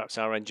say perhaps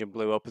our engine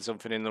blew up or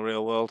something in the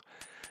real world.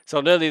 So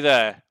nearly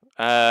there,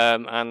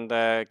 and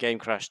game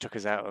crash took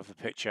us out of the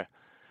picture.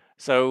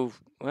 So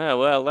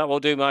well, that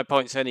won't do my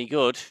points any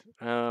good.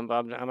 But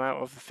I'm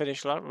out of the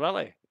finish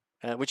rally,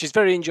 which is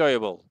very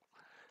enjoyable,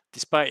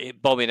 despite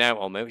it bombing out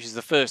on me, which is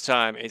the first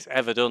time it's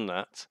ever done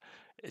that.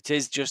 It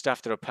is just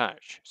after a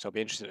patch, so I'll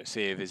be interested to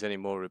see if there's any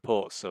more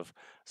reports of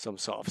some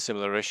sort of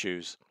similar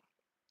issues.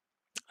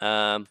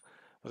 Well,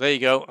 there you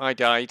go. I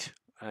died.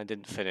 I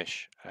didn't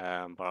finish,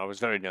 but I was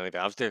very nearly there.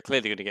 I was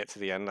clearly going to get to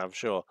the end, I'm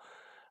sure.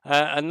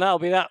 And that'll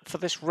be that for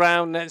this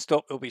round. Next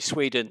up, it'll be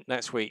Sweden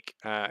next week.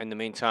 In the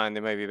meantime,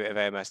 there may be a bit of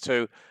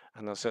AMS2,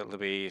 and there'll certainly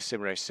be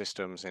sim race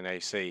systems in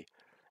AC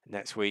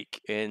next week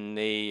in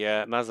the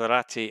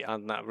Maserati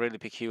and that really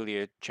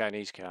peculiar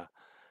Chinese car.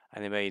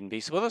 And there may even be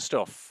some other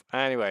stuff.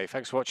 Anyway,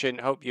 thanks for watching.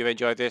 Hope you've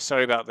enjoyed this.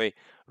 Sorry about the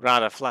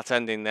rather flat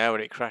ending there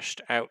where it crashed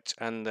out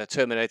and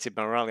terminated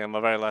my rally on my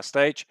very last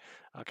stage.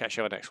 I'll catch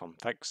you on the next one.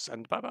 Thanks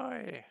and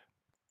bye-bye.